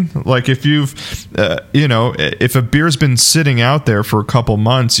what I mean? Like if you've, if a beer's been sitting out there for a couple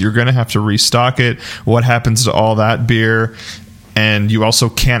months, you're going to have to restock it. What happens to all that beer? And you also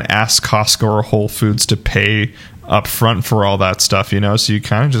can't ask Costco or Whole Foods to pay up front for all that stuff, so you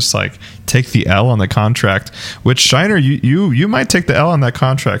kind of just like take the L on the contract, which Shiner, you might take the L on that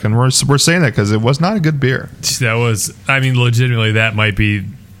contract, and we're saying that because it was not a good beer. That was, I mean, legitimately,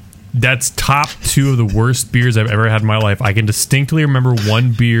 that's top 2 of the worst beers I've ever had in my life. I can distinctly remember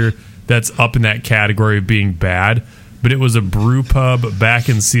one beer that's up in that category of being bad, but it was a brew pub back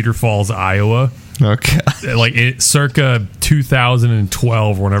in Cedar Falls, Iowa. Okay. Like circa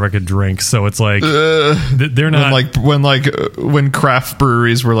 2012, whenever I could drink. So it's like they're not when craft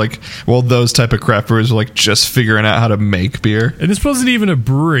breweries were like, well, those type of craft breweries were like just figuring out how to make beer. And this wasn't even a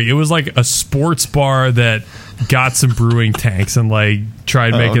brewery. It was like a sports bar that got some brewing tanks and like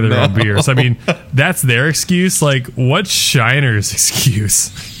tried making their own beer. So I mean, that's their excuse. Like, what's Shiner's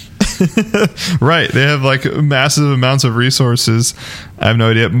excuse? Right, they have like massive amounts of resources. I have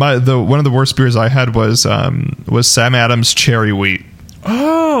no idea. One of the worst beers I had was Sam Adams Cherry Wheat.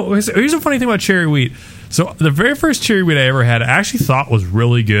 Oh, here's a funny thing about cherry wheat. So the very first cherry wheat I ever had, I actually thought was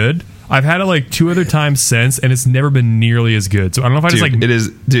really good. I've had it like 2 other times since, and it's never been nearly as good. So I don't know if I just like it is.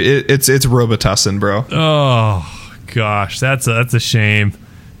 Dude, it's Robitussin, bro. Oh gosh, that's a shame.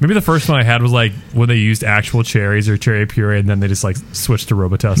 Maybe the first one I had was like when they used actual cherries or cherry puree, and then they just like switched to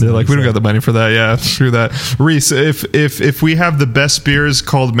Robitussin. They're like, we don't got the money for that. Yeah, screw that. Reese, if we have the best beers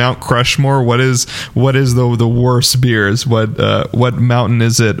called Mount Crushmore, what is the worst beers? What mountain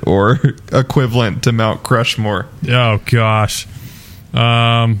is it, or equivalent to Mount Crushmore? Oh gosh,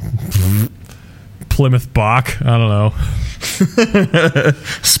 Plymouth Bach. I don't know.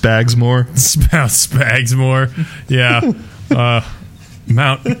 Spagsmore. Spagsmore. Yeah.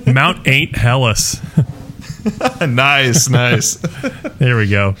 Mount Ain't Hellas. Nice. There we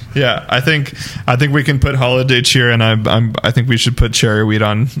go. Yeah, I think we can put holiday cheer, and I think we should put cherry wheat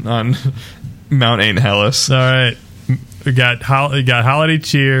on Mount Ain't Hellas. All right, we got holiday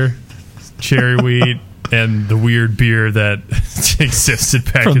cheer, cherry wheat, and the weird beer that existed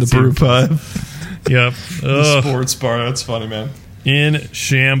back from the brew pub. Yep, the sports bar. That's funny, man. In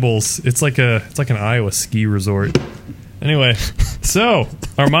shambles. It's like an Iowa ski resort. Anyway, so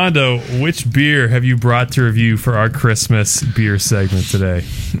Armando, which beer have you brought to review for our Christmas beer segment today?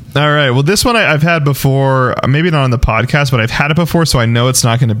 All right. Well, this one I've had before, maybe not on the podcast, but I've had it before, so I know it's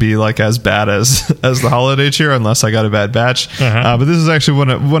not going to be like as bad as the holiday cheer, unless I got a bad batch. But this is actually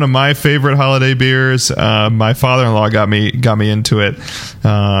one of my favorite holiday beers. My father-in-law got me into it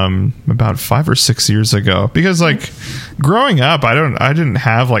about 5 or 6 years ago, because like growing up, I didn't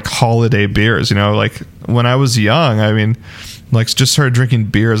have like holiday beers. You know, like when I was young, I mean, like just started drinking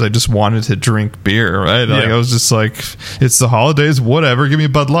beers. I just wanted to drink beer, right? Like I was just like, it's the holidays, whatever. Give me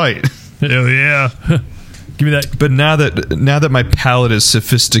Bud Light. Hell yeah. Give me that. But now that my palate is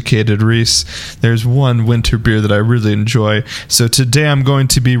sophisticated, Reese, there's one winter beer that I really enjoy. So today I'm going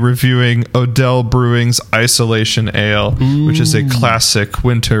to be reviewing Odell Brewing's Isolation Ale, which is a classic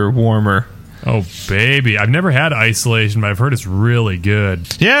winter warmer. Oh, baby. I've never had Isolation, but I've heard it's really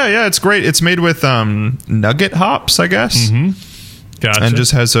good. Yeah, it's great. It's made with nugget hops, I guess. Mm-hmm. Gotcha. And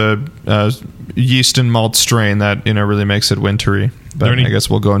just has a yeast and malt strain that, really makes it wintry. But I guess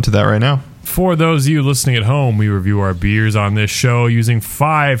we'll go into that right now. For those of you listening at home, we review our beers on this show using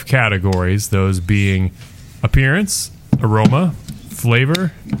 5 categories, those being appearance, aroma,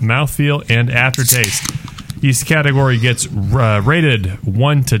 flavor, mouthfeel, and aftertaste. Each category gets rated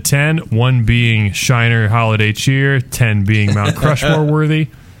 1 to 10, 1 being Shiner Holiday Cheer, 10 being Mount Crushmore worthy.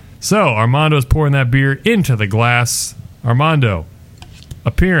 So, Armando's pouring that beer into the glass. Armando,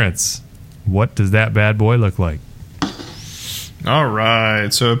 appearance. What does that bad boy look like? All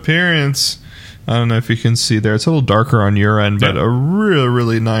right. So, appearance, I don't know if you can see there. It's a little darker on your end, but a really,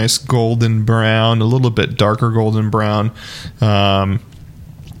 really nice golden brown, a little bit darker golden brown.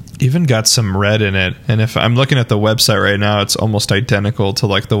 Even got some red in it, and if I'm looking at the website right now, it's almost identical to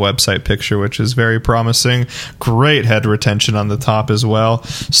like the website picture, which is very promising. Great head retention on the top as well.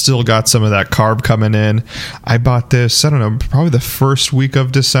 Still got some of that carb coming in. I bought this, I don't know, probably the first week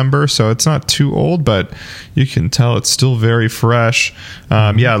of December, so it's not too old, but you can tell it's still very fresh.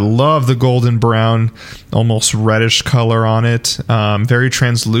 Yeah, love the golden brown, almost reddish color on it. Very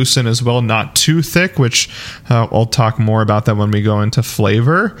translucent as well, not too thick, which I'll talk more about that when we go into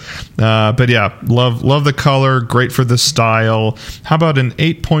flavor. But yeah, love the color, great for the style. How about an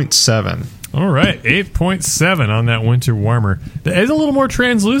 8.7? All right, 8.7 on that winter warmer. It's a little more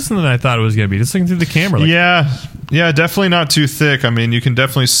translucent than I thought it was going to be, just looking through the camera. Yeah, definitely not too thick. I mean, you can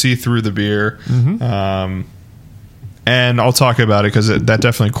definitely see through the beer. Mm-hmm. And I'll talk about it because that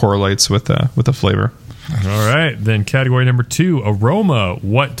definitely correlates with the flavor. All right, then category number 2, aroma.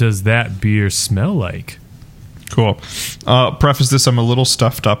 What does that beer smell like? Cool. Preface this, I'm a little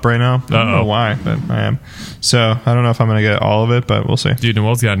stuffed up right now. I don't know why, but I am. So I don't know if I'm going to get all of it, but we'll see. Dude,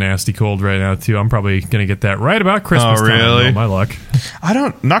 Noel's got a nasty cold right now, too. I'm probably going to get that right about Christmas time. Oh, really? My luck. I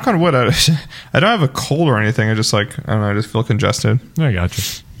don't, knock on wood, I don't have a cold or anything. I just I don't know, I just feel congested. I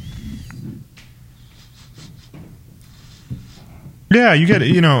gotcha. Yeah, you get,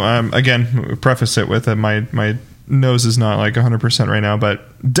 again, preface it with my nose is not like 100% right now, but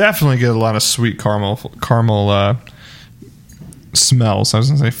definitely get a lot of sweet caramel smells. I was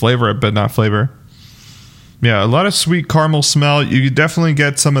going to say flavor, but not flavor. Yeah, a lot of sweet caramel smell. You definitely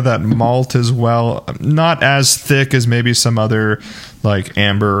get some of that malt as well. Not as thick as maybe some other like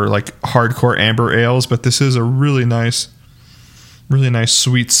amber, like hardcore amber ales, but this is a really nice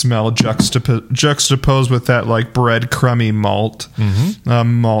sweet smell juxtaposed with that like breadcrumby malt,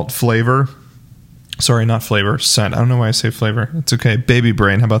 malt flavor. Sorry, not flavor, scent. I don't know why I say flavor. It's okay. Baby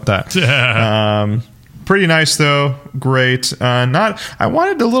brain. How about that? Pretty nice though. Great. I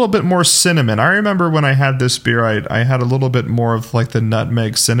wanted a little bit more cinnamon. I remember when I had this beer, I had a little bit more of like the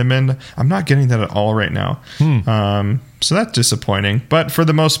nutmeg cinnamon. I'm not getting that at all right now. So that's disappointing. But for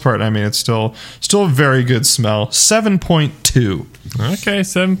the most part, I mean, it's still a very good smell. 7.2. Okay,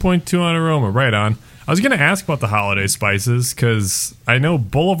 7.2 on aroma. Right on. I was going to ask about the holiday spices because I know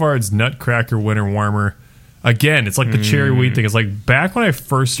Boulevard's Nutcracker Winter Warmer, again, it's like the cherry wheat thing. It's like back when I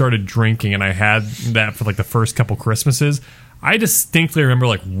first started drinking and I had that for like the first couple Christmases, I distinctly remember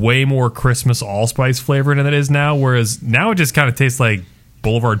like way more Christmas allspice flavor than it is now, whereas now it just kind of tastes like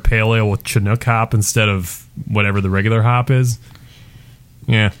Boulevard Pale Ale with Chinook hop instead of whatever the regular hop is.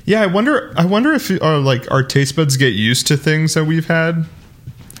 Yeah. Yeah, I wonder if like our taste buds get used to things that we've had.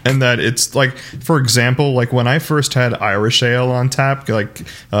 and that it's like, for example, like when I first had Irish Ale on tap, like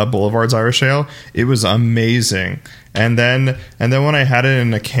Boulevard's Irish Ale, it was amazing. And then when I had it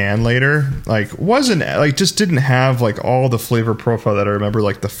in a can later, like wasn't like just didn't have like all the flavor profile that I remember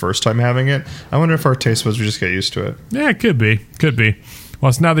like the first time having it. I wonder if our taste buds would just get used to it. Yeah, it could be. Well,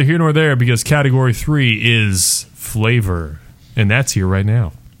 it's neither here nor there because category 3 is flavor, and that's here right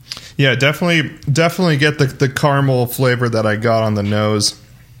now. Yeah, definitely get the caramel flavor that I got on the nose.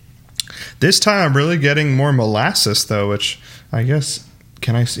 This time I'm really getting more molasses though, which I guess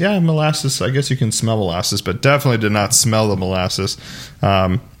molasses. I guess you can smell molasses, but definitely did not smell the molasses.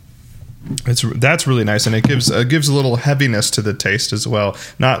 That's really nice, and it gives a little heaviness to the taste as well.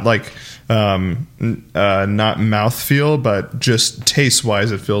 Not like not mouthfeel, but just taste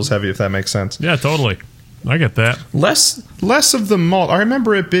wise, it feels heavy. If that makes sense. Yeah, totally. I get that. Less of the malt. I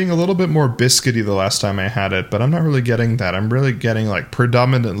remember it being a little bit more biscuity the last time I had it, but I'm not really getting that. I'm really getting like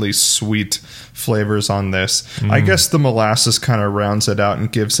predominantly sweet flavors on this. I guess the molasses kind of rounds it out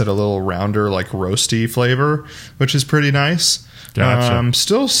and gives it a little rounder, like roasty flavor, which is pretty nice. Gotcha.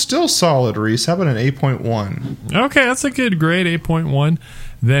 Still solid, Reese. How about an 8.1? Okay, that's a good grade, 8.1.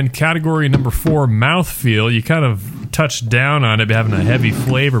 Then category number 4, mouthfeel. You kind of touched down on it having a heavy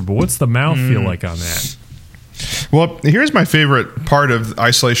flavor, but what's the mouthfeel like on that? Well, here's my favorite part of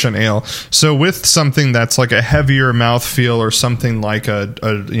Isolation Ale. So with something that's like a heavier mouthfeel or something like a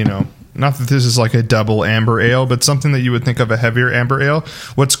not that this is like a double amber ale, but something that you would think of a heavier amber ale.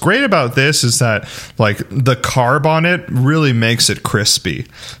 What's great about this is that like the carb on it really makes it crispy.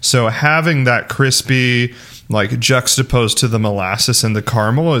 So having that crispy like juxtaposed to the molasses and the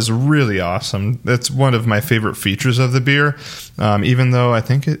caramel is really awesome. That's one of my favorite features of the beer. Even though I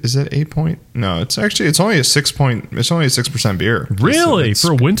think it's only a 6% beer. Really?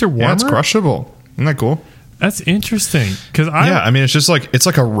 For a winter warmer? Yeah, it's crushable. Isn't that cool? That's interesting. It's just like it's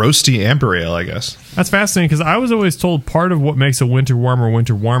like a roasty amber ale, I guess. That's fascinating because I was always told part of what makes a winter warmer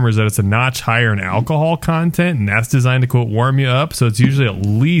is that it's a notch higher in alcohol content, and that's designed to quote warm you up. So it's usually at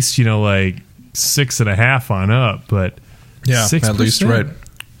least like 6.5 on up, but yeah, 6%. At least right.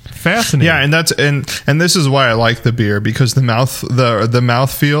 Fascinating. Yeah, and that's and this is why I like the beer, because the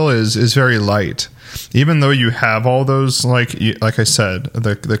mouthfeel is very light. Even though you have all those, like I said,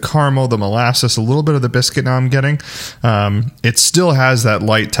 the caramel, the molasses, a little bit of the biscuit now I'm getting, it still has that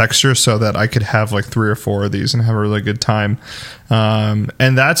light texture so that I could have like 3 or 4 of these and have a really good time.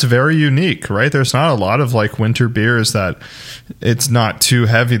 And that's very unique, right? There's not a lot of like winter beers that it's not too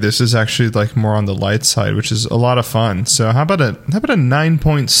heavy. This is actually like more on the light side, which is a lot of fun. So how about a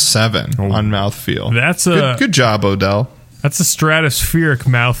 9.7 on mouthfeel? That's good job, Odell. That's a stratospheric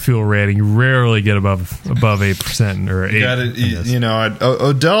mouthfeel rating. You rarely get above 8% or 8.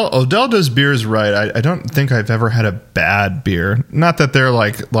 Odell does beers right. I don't think I've ever had a bad beer. Not that they're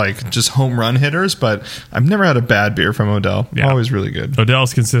like just home run hitters, but I've never had a bad beer from Odell. Yeah. Always really good.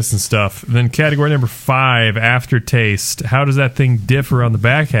 Odell's consistent stuff. Then category number 5, aftertaste. How does that thing differ on the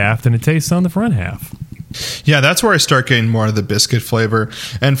back half than it tastes on the front half? Yeah, that's where I start getting more of the biscuit flavor.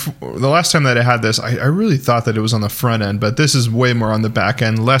 And the last time that I had this, I really thought that it was on the front end, but this is way more on the back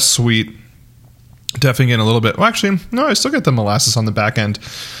end, less sweet. Definitely getting a little bit. Well, actually, no, I still get the molasses on the back end,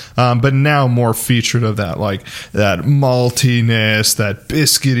 but now more featured of that, like that maltiness, that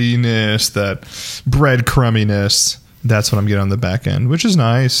biscuitiness, that breadcrumminess. That's what I'm getting on the back end, which is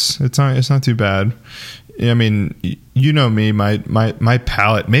nice. It's not too bad. I mean, you know me, my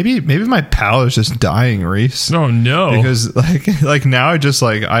palate. Maybe my palate is just dying, Reese. Oh no! Because like now I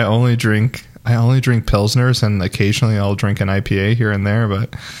only drink pilsners, and occasionally I'll drink an IPA here and there.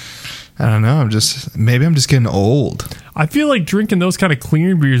 But I don't know. I'm just getting old. I feel like drinking those kind of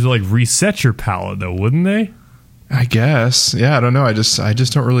clean beers would like reset your palate, though, wouldn't they? I guess. Yeah, I don't know. I just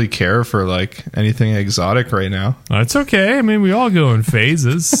don't really care for like anything exotic right now. It's okay. I mean, we all go in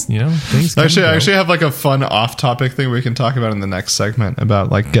phases, things I actually have like a fun off-topic thing we can talk about in the next segment about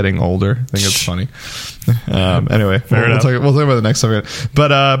like getting older. I think it's funny. Anyway, we'll talk about the next segment.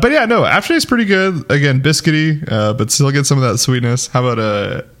 But yeah, no, actually it's pretty good. Again, biscuity, but still get some of that sweetness. How about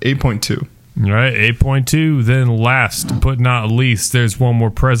a 8.2? All right, 8.2. Then last but not least, there's one more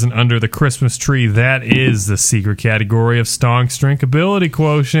present under the Christmas tree. That is the secret category of Stonk's drinkability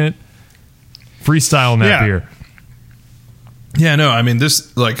quotient. Freestyle in that beer. Yeah, no, I mean,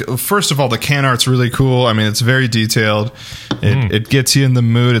 this, like, first of all, the can art's really cool. I mean, it's very detailed. It gets you in the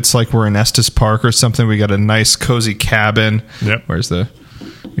mood. It's like we're in Estes Park or something. We got a nice, cozy cabin. Yep.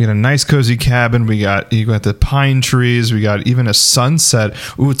 We got a nice cozy cabin. You got the pine trees. We got even a sunset.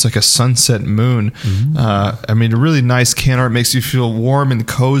 Ooh, it's like a sunset moon. Mm-hmm. I mean, a really nice can art makes you feel warm and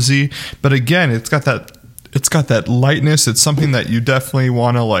cozy. But again, it's got that It's got that lightness. It's something that you definitely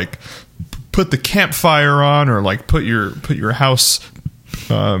want to like put the campfire on, or like put your house.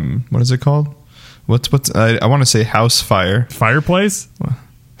 What is it called? I want to say house fire. Fireplace.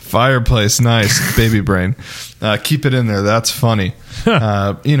 Fireplace, nice. Baby brain. Keep it in there. That's funny.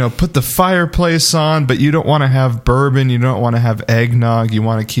 Put the fireplace on, but you don't want to have bourbon. You don't want to have eggnog. You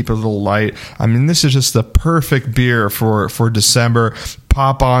want to keep it a little light. I mean, this is just the perfect beer for December.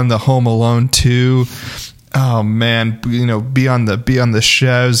 Pop on the Home Alone 2. Oh man, be on the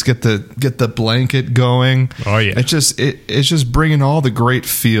shelves, get the blanket going. Oh yeah, it's just bringing all the great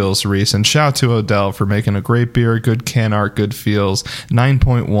feels, Reese. And shout out to Odell for making a great beer, good can art, good feels.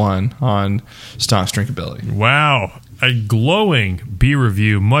 9.1 on Staunch Drinkability. Wow, a glowing beer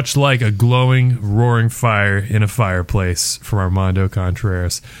review, much like a glowing roaring fire in a fireplace from Armando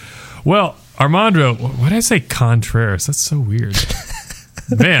Contreras. Well, Armando, why did I say Contreras? That's so weird.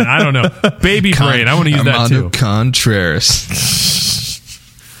 Man, I don't know. Baby brain. I want to use that too. Contreras.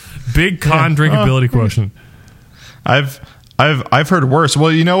 Big con drinkability quotient. I've heard worse.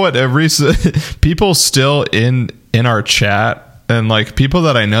 Well, you know what? People still in our chat, and like people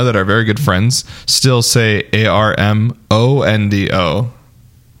that I know that are very good friends, still say ARMONDO.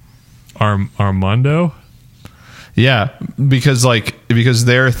 Armando? Yeah, because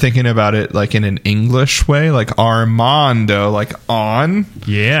they're thinking about it like in an English way, like Armando, like on.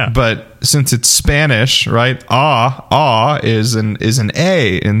 Yeah. But since it's Spanish, right? is an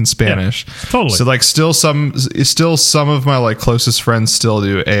A in Spanish. Yeah, totally. So like still some of my like closest friends still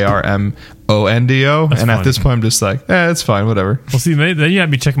do ARMONDO, and funny. at this point I'm just like, it's fine, whatever. Well, see, then you had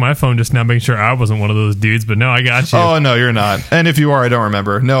me check my phone just now, making sure I wasn't one of those dudes. But no, I got you. Oh no, you're not. And if you are, I don't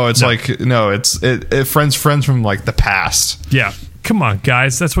remember. No, it's friends from like the past. Yeah. Come on,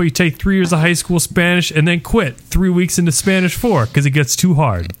 guys. That's why you take 3 years of high school Spanish and then quit 3 weeks into Spanish 4 because it gets too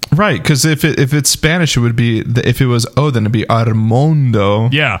hard. Right, because if it's Spanish, it would be if it was then it'd be Armando.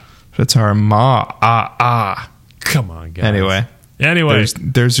 Yeah, it's Come on, guys. Anyway,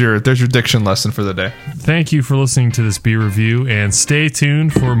 there's your diction lesson for the day. Thank you for listening to this beer review, and stay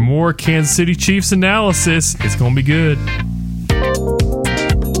tuned for more Kansas City Chiefs analysis. It's gonna be good.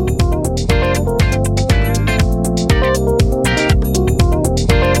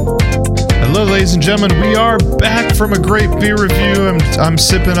 Hello, ladies and gentlemen. We are back from a great beer review. I'm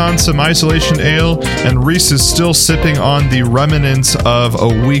sipping on some Isolation Ale, and Reese is still sipping on the remnants of a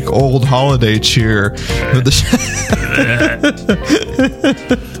week-old holiday cheer.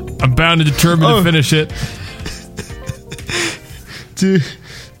 I'm bound and determined to finish it. Do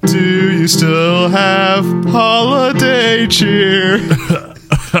you still have holiday cheer?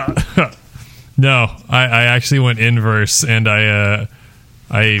 No, I actually went inverse, and I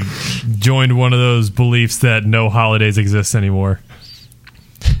joined one of those beliefs that no holidays exist anymore.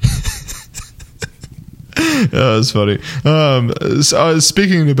 That's funny. So,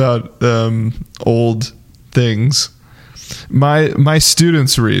 speaking about old things, my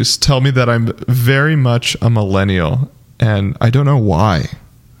students, Reese, tell me that I'm very much a millennial, and I don't know why.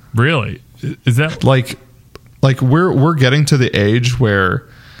 Really? Is that like we're getting to the age where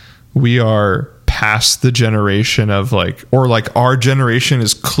we are past the generation of our generation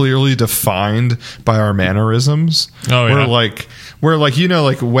is clearly defined by our mannerisms. Oh yeah. We're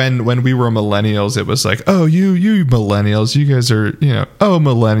like when we were millennials, it was like, oh, you millennials, you guys are,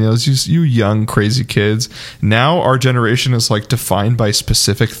 millennials, you young crazy kids. Now our generation is like defined by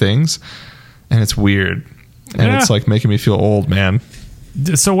specific things, and it's weird, and it's like making me feel old, man.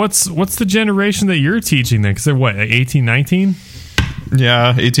 So what's the generation that you're teaching then? Because they're what, 18, 19?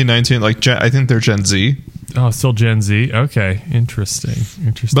 Yeah, 18, 19. I think they're Gen Z. Oh, still Gen Z. Okay, interesting.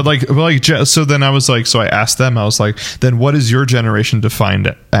 But so then I was like, so I asked them. I was like, then what is your generation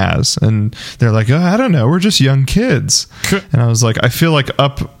defined as? And they're like, I don't know. We're just young kids. And I was like, I feel like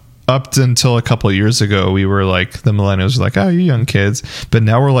up until a couple of years ago, we were like, the millennials were like, oh, you young kids. But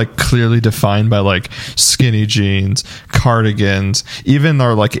now we're like clearly defined by like skinny jeans, cardigans, even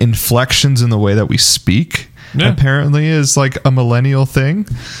our like inflections in the way that we speak. Yeah. Apparently is like a millennial thing.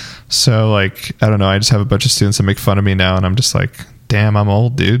 So like, I don't know. I just have a bunch of students that make fun of me now, and I'm just like, damn, I'm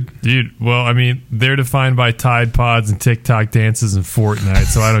old, dude. Well, I mean, they're defined by Tide Pods and TikTok dances and Fortnite,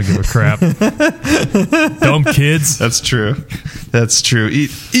 so I don't give a crap. Dumb kids. That's true.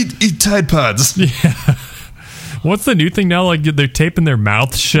 Eat Tide Pods. Yeah. What's the new thing now? Like they're taping their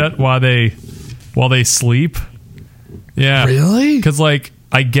mouth shut while they sleep. Yeah. Really? Because like,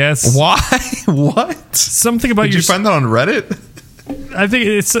 I guess. Why? What? Something about Did you find that on Reddit? I think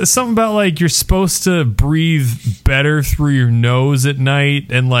it's something about like you're supposed to breathe better through your nose at night,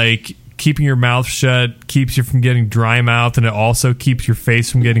 and like keeping your mouth shut keeps you from getting dry mouth, and it also keeps your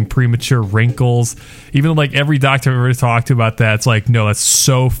face from getting premature wrinkles. Even though, like, every doctor I've ever talked to about that, it's like, no, that's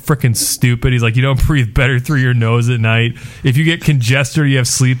so freaking stupid. He's like, you don't breathe better through your nose at night. If you get congested or you have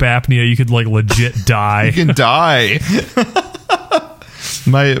sleep apnea, you could, like, legit die. You can die.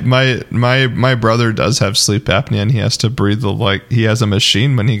 My brother does have sleep apnea, and he has to breathe he has a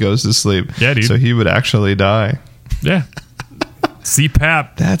machine when he goes to sleep. Yeah, dude. So he would actually die. Yeah.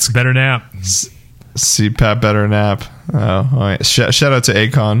 CPAP. That's better nap. CPAP better nap. Oh, all right. Shout out to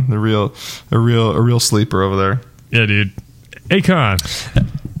Akon, a real sleeper over there. Yeah, dude. Akon.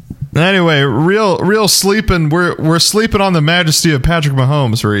 Anyway, real sleeping. We're sleeping on the majesty of Patrick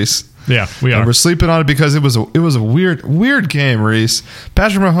Mahomes, Reese. Yeah, we are. And we're sleeping on it because it was a weird game, Reese.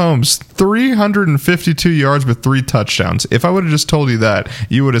 Patrick Mahomes, 352 yards with 3 touchdowns. If I would have just told you that,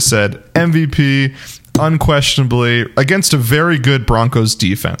 you would have said MVP, unquestionably, against a very good Broncos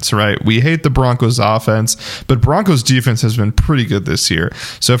defense, right? We hate the Broncos offense, but Broncos defense has been pretty good this year.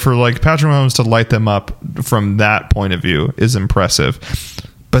 So for Patrick Mahomes to light them up from that point of view is impressive.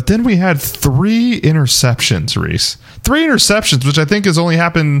 But then we had 3 interceptions, Reese. 3 interceptions, which I think has only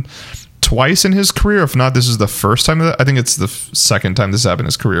happened twice in his career. If not, this is the first time. I think it's the second time this happened in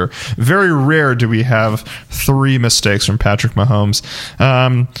his career. Very rare do we have 3 mistakes from Patrick Mahomes.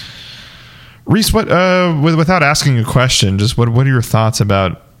 Reese, without asking a question, just what are your thoughts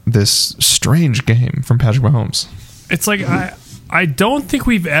about this strange game from Patrick Mahomes? It's like I don't think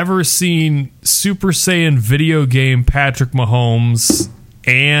we've ever seen Super Saiyan video game Patrick Mahomes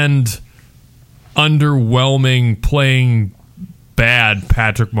and underwhelming playing bad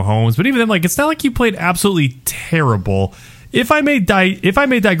Patrick Mahomes. But even then, it's not like he played absolutely terrible. If I may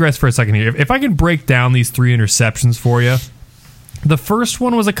digress for a second here, if I can break down these 3 interceptions for you. The first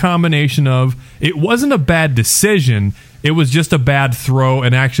one was a combination of, it wasn't a bad decision, it was just a bad throw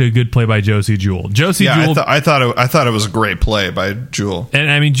and actually a good play by Josey Jewell. I thought it was a great play by Jewell.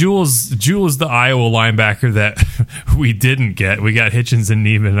 And I mean, Jewell is the Iowa linebacker that we didn't get. We got Hitchens and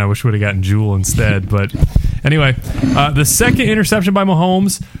Neiman, and I wish we would have gotten Jewell instead. But anyway, the second interception by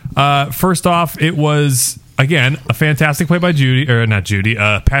Mahomes, first off, it was, again, a fantastic play by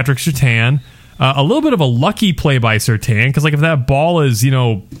Patrick Surtain. A little bit of a lucky play by Surtain, because if that ball is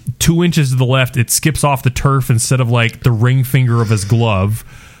 2 inches to the left, it skips off the turf instead of the ring finger of his glove.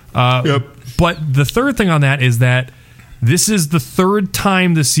 Yep. But the third thing on that is that this is the 3rd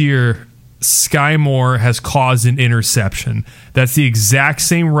time this year Sky Moore has caused an interception. That's the exact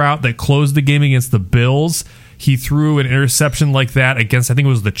same route that closed the game against the Bills. He threw an interception like that against, I think it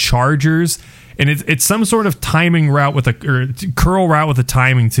was the Chargers, and it's some sort of timing route curl route with a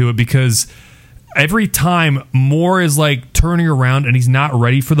timing to it, because every time Moore is turning around and he's not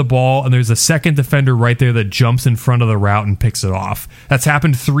ready for the ball, and there's a second defender right there that jumps in front of the route and picks it off. That's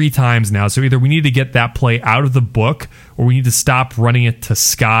happened 3 times now. So either we need to get that play out of the book, or we need to stop running it to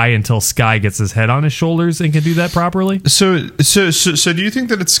Sky until Sky gets his head on his shoulders and can do that properly. So do you think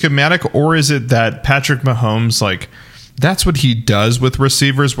that it's schematic, or is it that Patrick Mahomes that's what he does with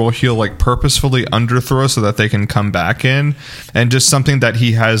receivers, where he'll purposefully underthrow so that they can come back in, and just something that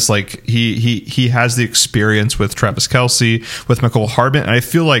he has he has the experience with Travis Kelce, with Mecole Hardman, and I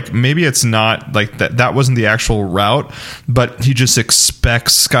feel maybe it's not that wasn't the actual route, but he just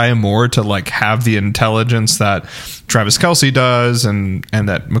expects Sky Moore to have the intelligence that Travis Kelce does, and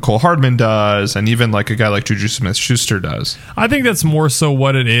that Mecole Hardman does, and even a guy like Juju Smith-Schuster does. I think that's more so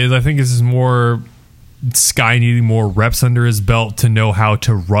what it is. I think this is more Sky needing more reps under his belt to know how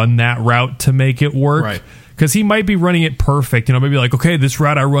to run that route to make it work. Right. Because he might be running it perfect. Maybe okay, this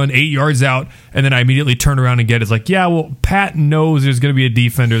route I run 8 yards out, and then I immediately turn around and get it. It's yeah, well, Pat knows there's going to be a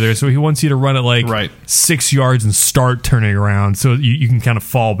defender there, so he wants you to run it 6 yards and start turning around, so you can kind of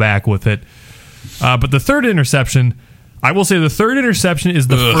fall back with it. But the third interception, I will say the third interception is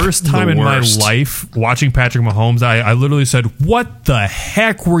the first time in my life watching Patrick Mahomes, I literally said, what the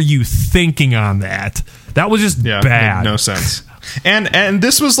heck were you thinking on that? That was just bad. Made no sense. And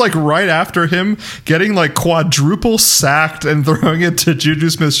this was right after him getting quadruple sacked and throwing it to Juju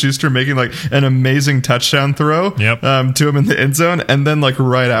Smith-Schuster, making an amazing touchdown throw to him in the end zone, and then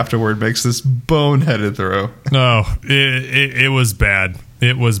right afterward makes this boneheaded throw. No, it was bad.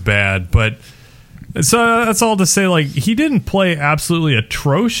 It was bad, but so that's all to say, he didn't play absolutely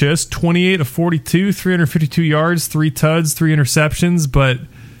atrocious. 28 of 42, 352 yards, 3 tuds, 3 interceptions, but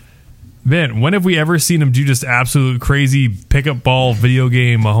man, when have we ever seen him do just absolute crazy pickup ball video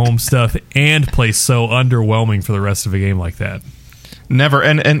game Mahomes stuff and play so underwhelming for the rest of a game like that? Never.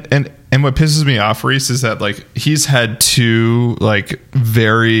 And what pisses me off, Reese, is that he's had 2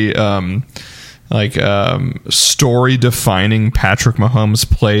 very story defining Patrick Mahomes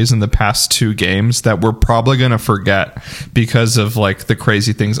plays in the past 2 games that we're probably going to forget because of like the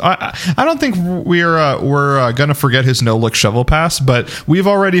crazy things. I don't think we're going to forget his no look shovel pass, but we've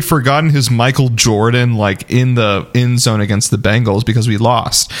already forgotten his Michael Jordan like in the end zone against the Bengals because we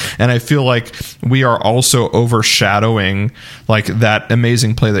lost. And I feel like we are also overshadowing like that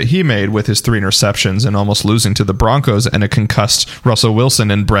amazing play that he made with his 3 interceptions and almost losing to the Broncos and a concussed Russell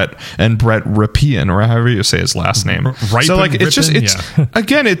Wilson and Brett Rypien, or however you say his last name. So like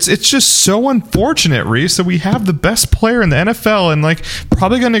again, it's just so unfortunate, Reese, that we have the best player in the NFL and like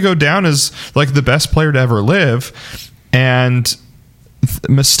probably going to go down as like the best player to ever live, and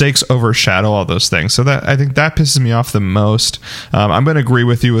mistakes overshadow all those things. So that I think that pisses me off the most. I'm going to agree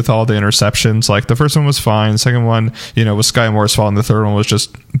with you with all the interceptions. Like the first one was fine. The second one, was Sky Moore's fault, and the third one was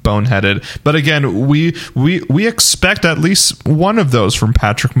just boneheaded. But again, we expect at least one of those from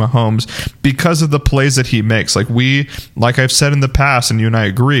Patrick Mahomes because of the plays that he makes. Like I've said in the past, and you and I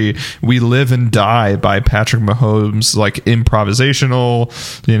agree, we live and die by Patrick Mahomes, like improvisational,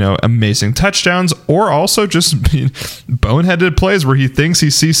 amazing touchdowns, or also just boneheaded plays where he thinks he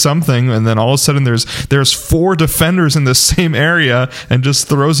sees something, and then all of a sudden there's 4 defenders in the same area and just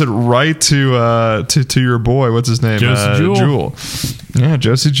throws it right to your boy. What's his name? Josie Jewell. Yeah,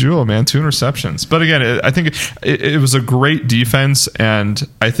 Josie Jewell, man, 2 interceptions. But again, I think it was a great defense, and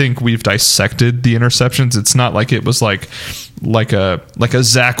I think we've dissected the interceptions. It's not like it was like a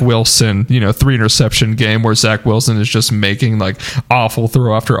Zach Wilson, 3 interception game where Zach Wilson is just making like awful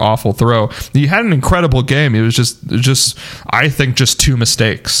throw after awful throw. He had an incredible game. It was just I think just 2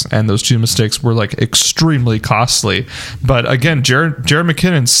 mistakes, and those 2 mistakes were like extremely costly. But again, Jared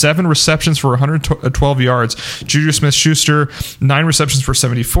McKinnon, 7 receptions for 112 yards. Juju Smith-Schuster, 9 receptions for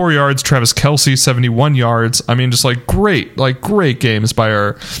 74 yards. Travis Kelce, 71 yards. I mean, just like great games by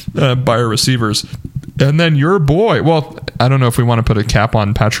our receivers. And then your boy, well, I don't know if we want to put a cap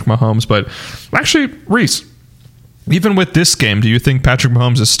on Patrick Mahomes, but actually, Reese, even with this game, do you think Patrick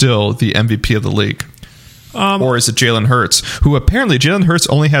Mahomes is still the MVP of the league? Or is it Jalen Hurts, who apparently Jalen Hurts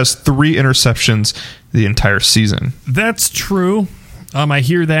only has 3 interceptions the entire season? That's true. I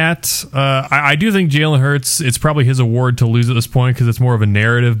hear that. I do think Jalen Hurts, it's probably his award to lose at this point because it's more of a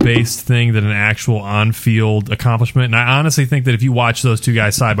narrative-based thing than an actual on-field accomplishment. And I honestly think that if you watch those 2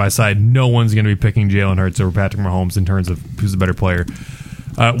 guys side by side, no one's going to be picking Jalen Hurts over Patrick Mahomes in terms of who's the better player.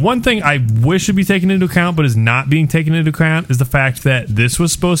 One thing I wish should be taken into account, but is not being taken into account, is the fact that this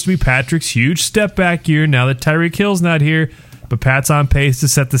was supposed to be Patrick's huge step-back year now that Tyreek Hill's not here. But Pat's on pace to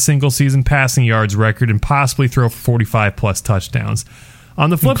set the single-season passing yards record and possibly throw for 45-plus touchdowns. On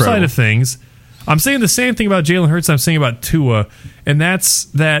the flip side of things, I'm saying the same thing about Jalen Hurts I'm saying about Tua, and that's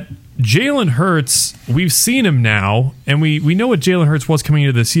that Jalen Hurts, we've seen him now, and we know what Jalen Hurts was coming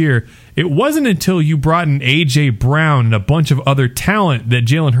into this year. It wasn't until you brought in A.J. Brown and a bunch of other talent that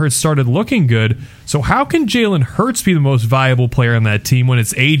Jalen Hurts started looking good. So how can Jalen Hurts be the most valuable player on that team when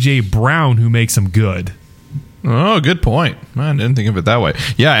it's A.J. Brown who makes him good? Oh, good point. Man, I didn't think of it that way.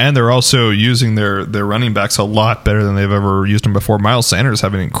 Yeah, and they're also using their running backs a lot better than they've ever used them before. Miles Sanders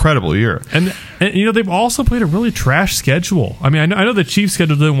having an incredible year. And they've also played a really trash schedule. I mean, I know the Chiefs'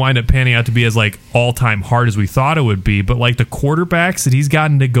 schedule didn't wind up panning out to be as like all-time hard as we thought it would be, but like the quarterbacks that he's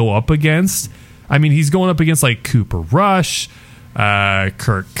gotten to go up against, I mean, he's going up against like Cooper Rush,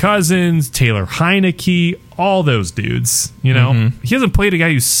 Kirk Cousins, Taylor Heineke, all those dudes. He hasn't played a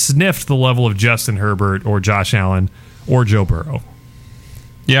guy who sniffed the level of Justin Herbert or Josh Allen or Joe Burrow.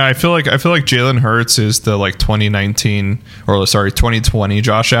 Yeah, I feel like Jalen Hurts is the 2020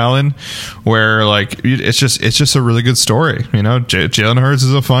 Josh Allen, where like it's just a really good story. Jalen Hurts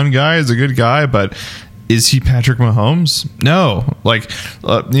is a fun guy, he's a good guy, but is he Patrick Mahomes? No.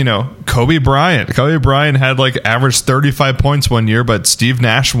 Kobe Bryant. Kobe Bryant had averaged 35 points one year, but Steve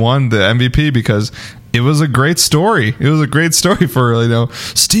Nash won the MVP because it was a great story. It was a great story for,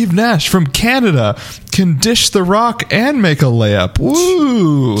 Steve Nash from Canada can dish the rock and make a layup.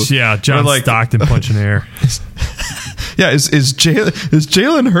 Woo! Yeah, John Stockton punching air. Yeah, is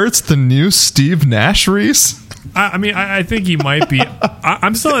Jalen Hurts the new Steve Nash, Reese? I think he might be.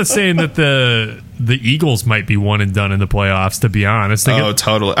 I'm still not saying that the Eagles might be one and done in the playoffs, to be honest.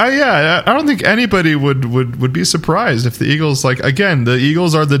 Totally. I don't think anybody would be surprised if the Eagles, the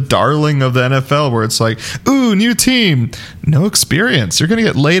Eagles are the darling of the NFL, where it's ooh, new team, no experience. You're going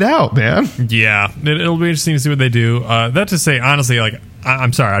to get laid out, man. Yeah, it'll be interesting to see what they do. That to say, honestly,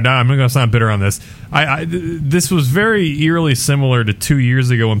 I'm sorry, I'm going to sound bitter on this. This was very eerily similar to 2 years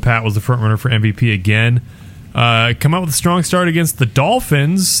ago when Pat was the front runner for MVP again. Come out with a strong start against the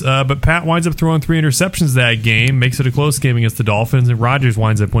Dolphins, but Pat winds up throwing 3 interceptions that game, makes it a close game against the Dolphins, and Rodgers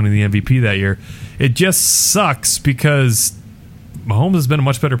winds up winning the MVP that year. It just sucks because Mahomes has been a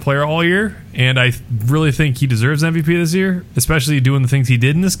much better player all year, and I really think he deserves MVP this year, especially doing the things he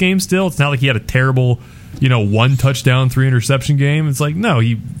did in this game still. It's not like he had a terrible, 1 touchdown, 3 interception game. It's like, no,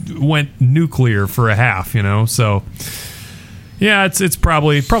 he went nuclear for a half, So, yeah, it's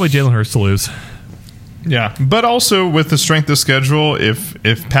probably Jalen Hurts to lose. Yeah, but also with the strength of schedule,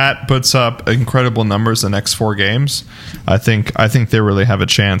 if Pat puts up incredible numbers the next 4 games, I think they really have a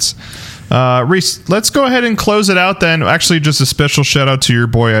chance. Reese, let's go ahead and close it out then. Actually, just a special shout out to your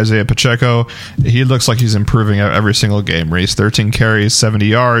boy Isaiah Pacheco. He looks like he's improving every single game. Reese, 13 carries, 70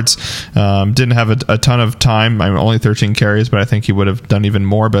 yards. Didn't have a ton of time. Only 13 carries, but I think he would have done even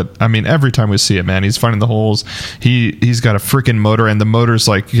more. But every time we see it, man, he's finding the holes. He's got a freaking motor, and the motor's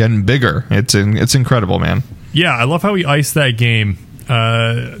like getting bigger. It's incredible, man. Yeah, I love how he iced that game.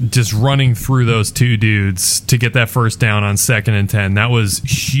 Just running through those 2 dudes to get that first down on 2nd and 10. That was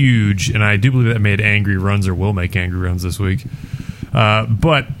huge, and I do believe that made angry runs or will make angry runs this week.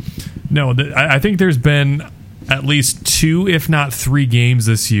 But no, I think there's been at least 2, if not 3 games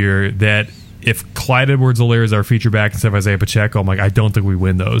this year that if Clyde Edwards-Helaire is our feature back instead of Isaiah Pacheco, I'm like, I don't think we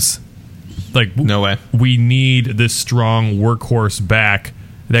win those. Like, no way. We need this strong workhorse back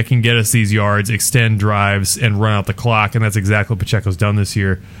that can get us these yards, extend drives, and run out the clock, and that's exactly what Pacheco's done this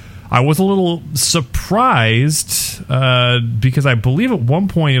year. I was a little surprised because I believe at one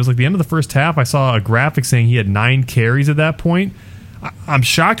point, it was like the end of the first half, I saw a graphic saying he had 9 carries at that point. I'm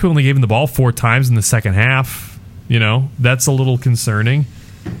shocked we only gave him the ball 4 times in the second half. That's a little concerning.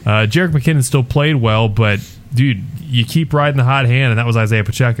 Jerick McKinnon still played well, but, dude, you keep riding the hot hand, and that was Isaiah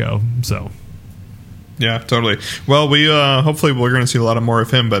Pacheco, so... Yeah, totally. Well, we hopefully we're going to see a lot more of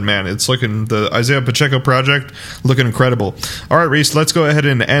him, but man, it's looking, the Isaiah Pacheco project looking incredible. All right, Reese, let's go ahead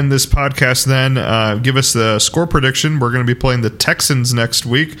and end this podcast then. Give us the score prediction. We're going to be playing the Texans next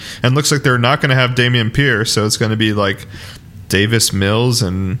week, and looks like they're not going to have Dameon Pierce, so it's going to be like Davis Mills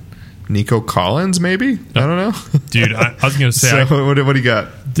and Nico Collins, maybe? I don't know. Dude, I was going to say... So, what do you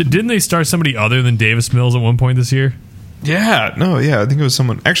got? Didn't they start somebody other than Davis Mills at one point this year? I think it was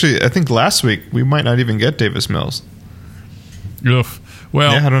someone. Actually, I think last week we might not even get Davis Mills. Oof.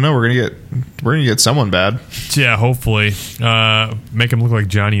 Well, I don't know. We're gonna get someone bad. Yeah, hopefully. Make him look like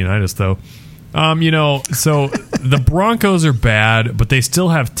Johnny Unitas, though. So the Broncos are bad, but they still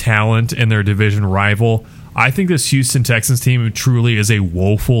have talent in their division rival. I think this Houston Texans team truly is a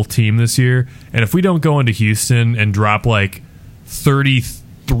woeful team this year, and if we don't go into Houston and drop like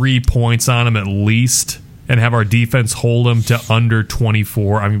 33 points on them at least, and have our defense hold them to under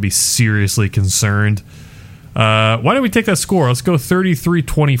 24, I'm going to be seriously concerned. Why don't we take that score? Let's go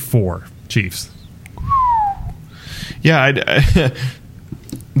 33-24, Chiefs. Yeah,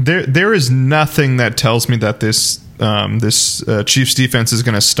 there is nothing that tells me that this Chiefs defense is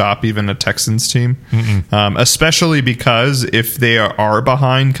going to stop even a Texans team, especially because if they are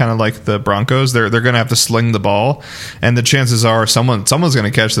behind, kind of like the Broncos, they're going to have to sling the ball, and the chances are someone's going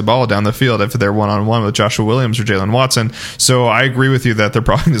to catch the ball down the field if they're one-on-one with Joshua Williams or Jalen Watson. So I agree with you that they're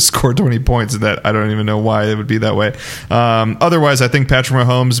probably going to score 20 points, and that I don't even know why it would be that way. Otherwise, I think Patrick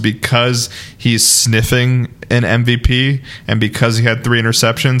Mahomes, because he's sniffing an MVP and because he had 3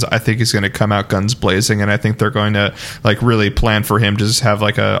 interceptions, I think he's going to come out guns blazing, and I think they're going to really plan for him to just have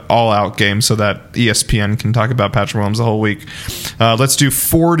like a all-out game so that ESPN can talk about Patrick Mahomes the whole week. Let's do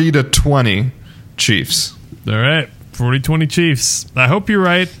 40-20 Chiefs. All right, 40-20 Chiefs. I hope you're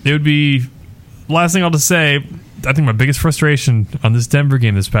right. It would be, last thing I'll just say, I think my biggest frustration on this Denver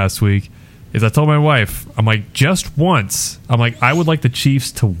game this past week is I told my wife, I'm like, just once, I would like the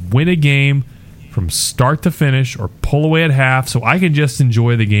Chiefs to win a game from start to finish or pull away at half so I can just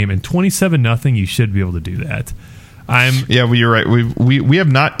enjoy the game. And 27-0, you should be able to do that. Well, you're right. We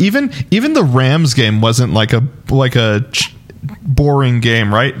have not, even the Rams game wasn't like a boring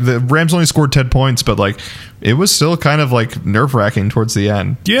game, right? The Rams only scored 10 points, but it was still kind of nerve-wracking towards the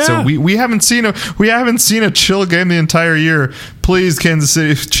end. Yeah. So we haven't seen a chill game the entire year. Please, Kansas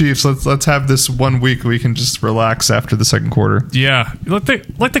City Chiefs, let's have this 1 week we can just relax after the second quarter. Yeah, like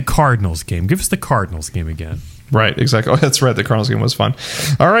the Cardinals game. Give us the Cardinals game again. Right, exactly. Oh, that's right. The Cardinals game was fun.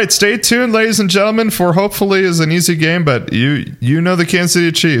 All right, stay tuned, ladies and gentlemen, for hopefully is an easy game, but you know the Kansas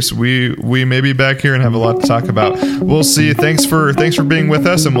City Chiefs. We may be back here and have a lot to talk about. We'll see you. Thanks for being with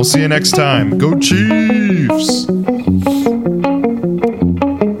us, and we'll see you next time. Go Chiefs!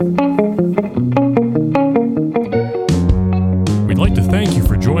 We'd like to thank you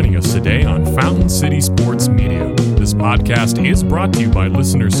for joining us today on Fountain City Sports Media. This podcast is brought to you by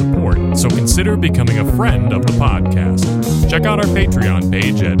listener support, so consider becoming a friend of the podcast. Check out our Patreon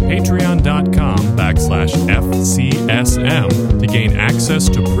page at patreon.com/FCSM to gain access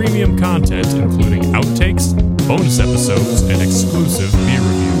to premium content, including outtakes, bonus episodes, and exclusive beer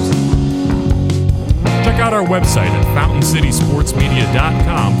reviews. Check out our website at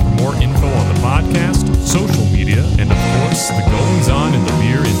FountainCitySportsMedia.com for more info on the podcast, social media, and of course, the goings-on in the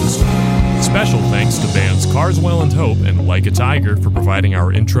beer industry. Special thanks to bands Carswell and Hope and Like a Tiger for providing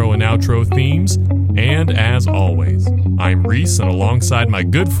our intro and outro themes. And as always, I'm Reese, and alongside my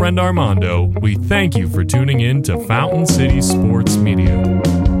good friend Armando, we thank you for tuning in to Fountain City Sports Media.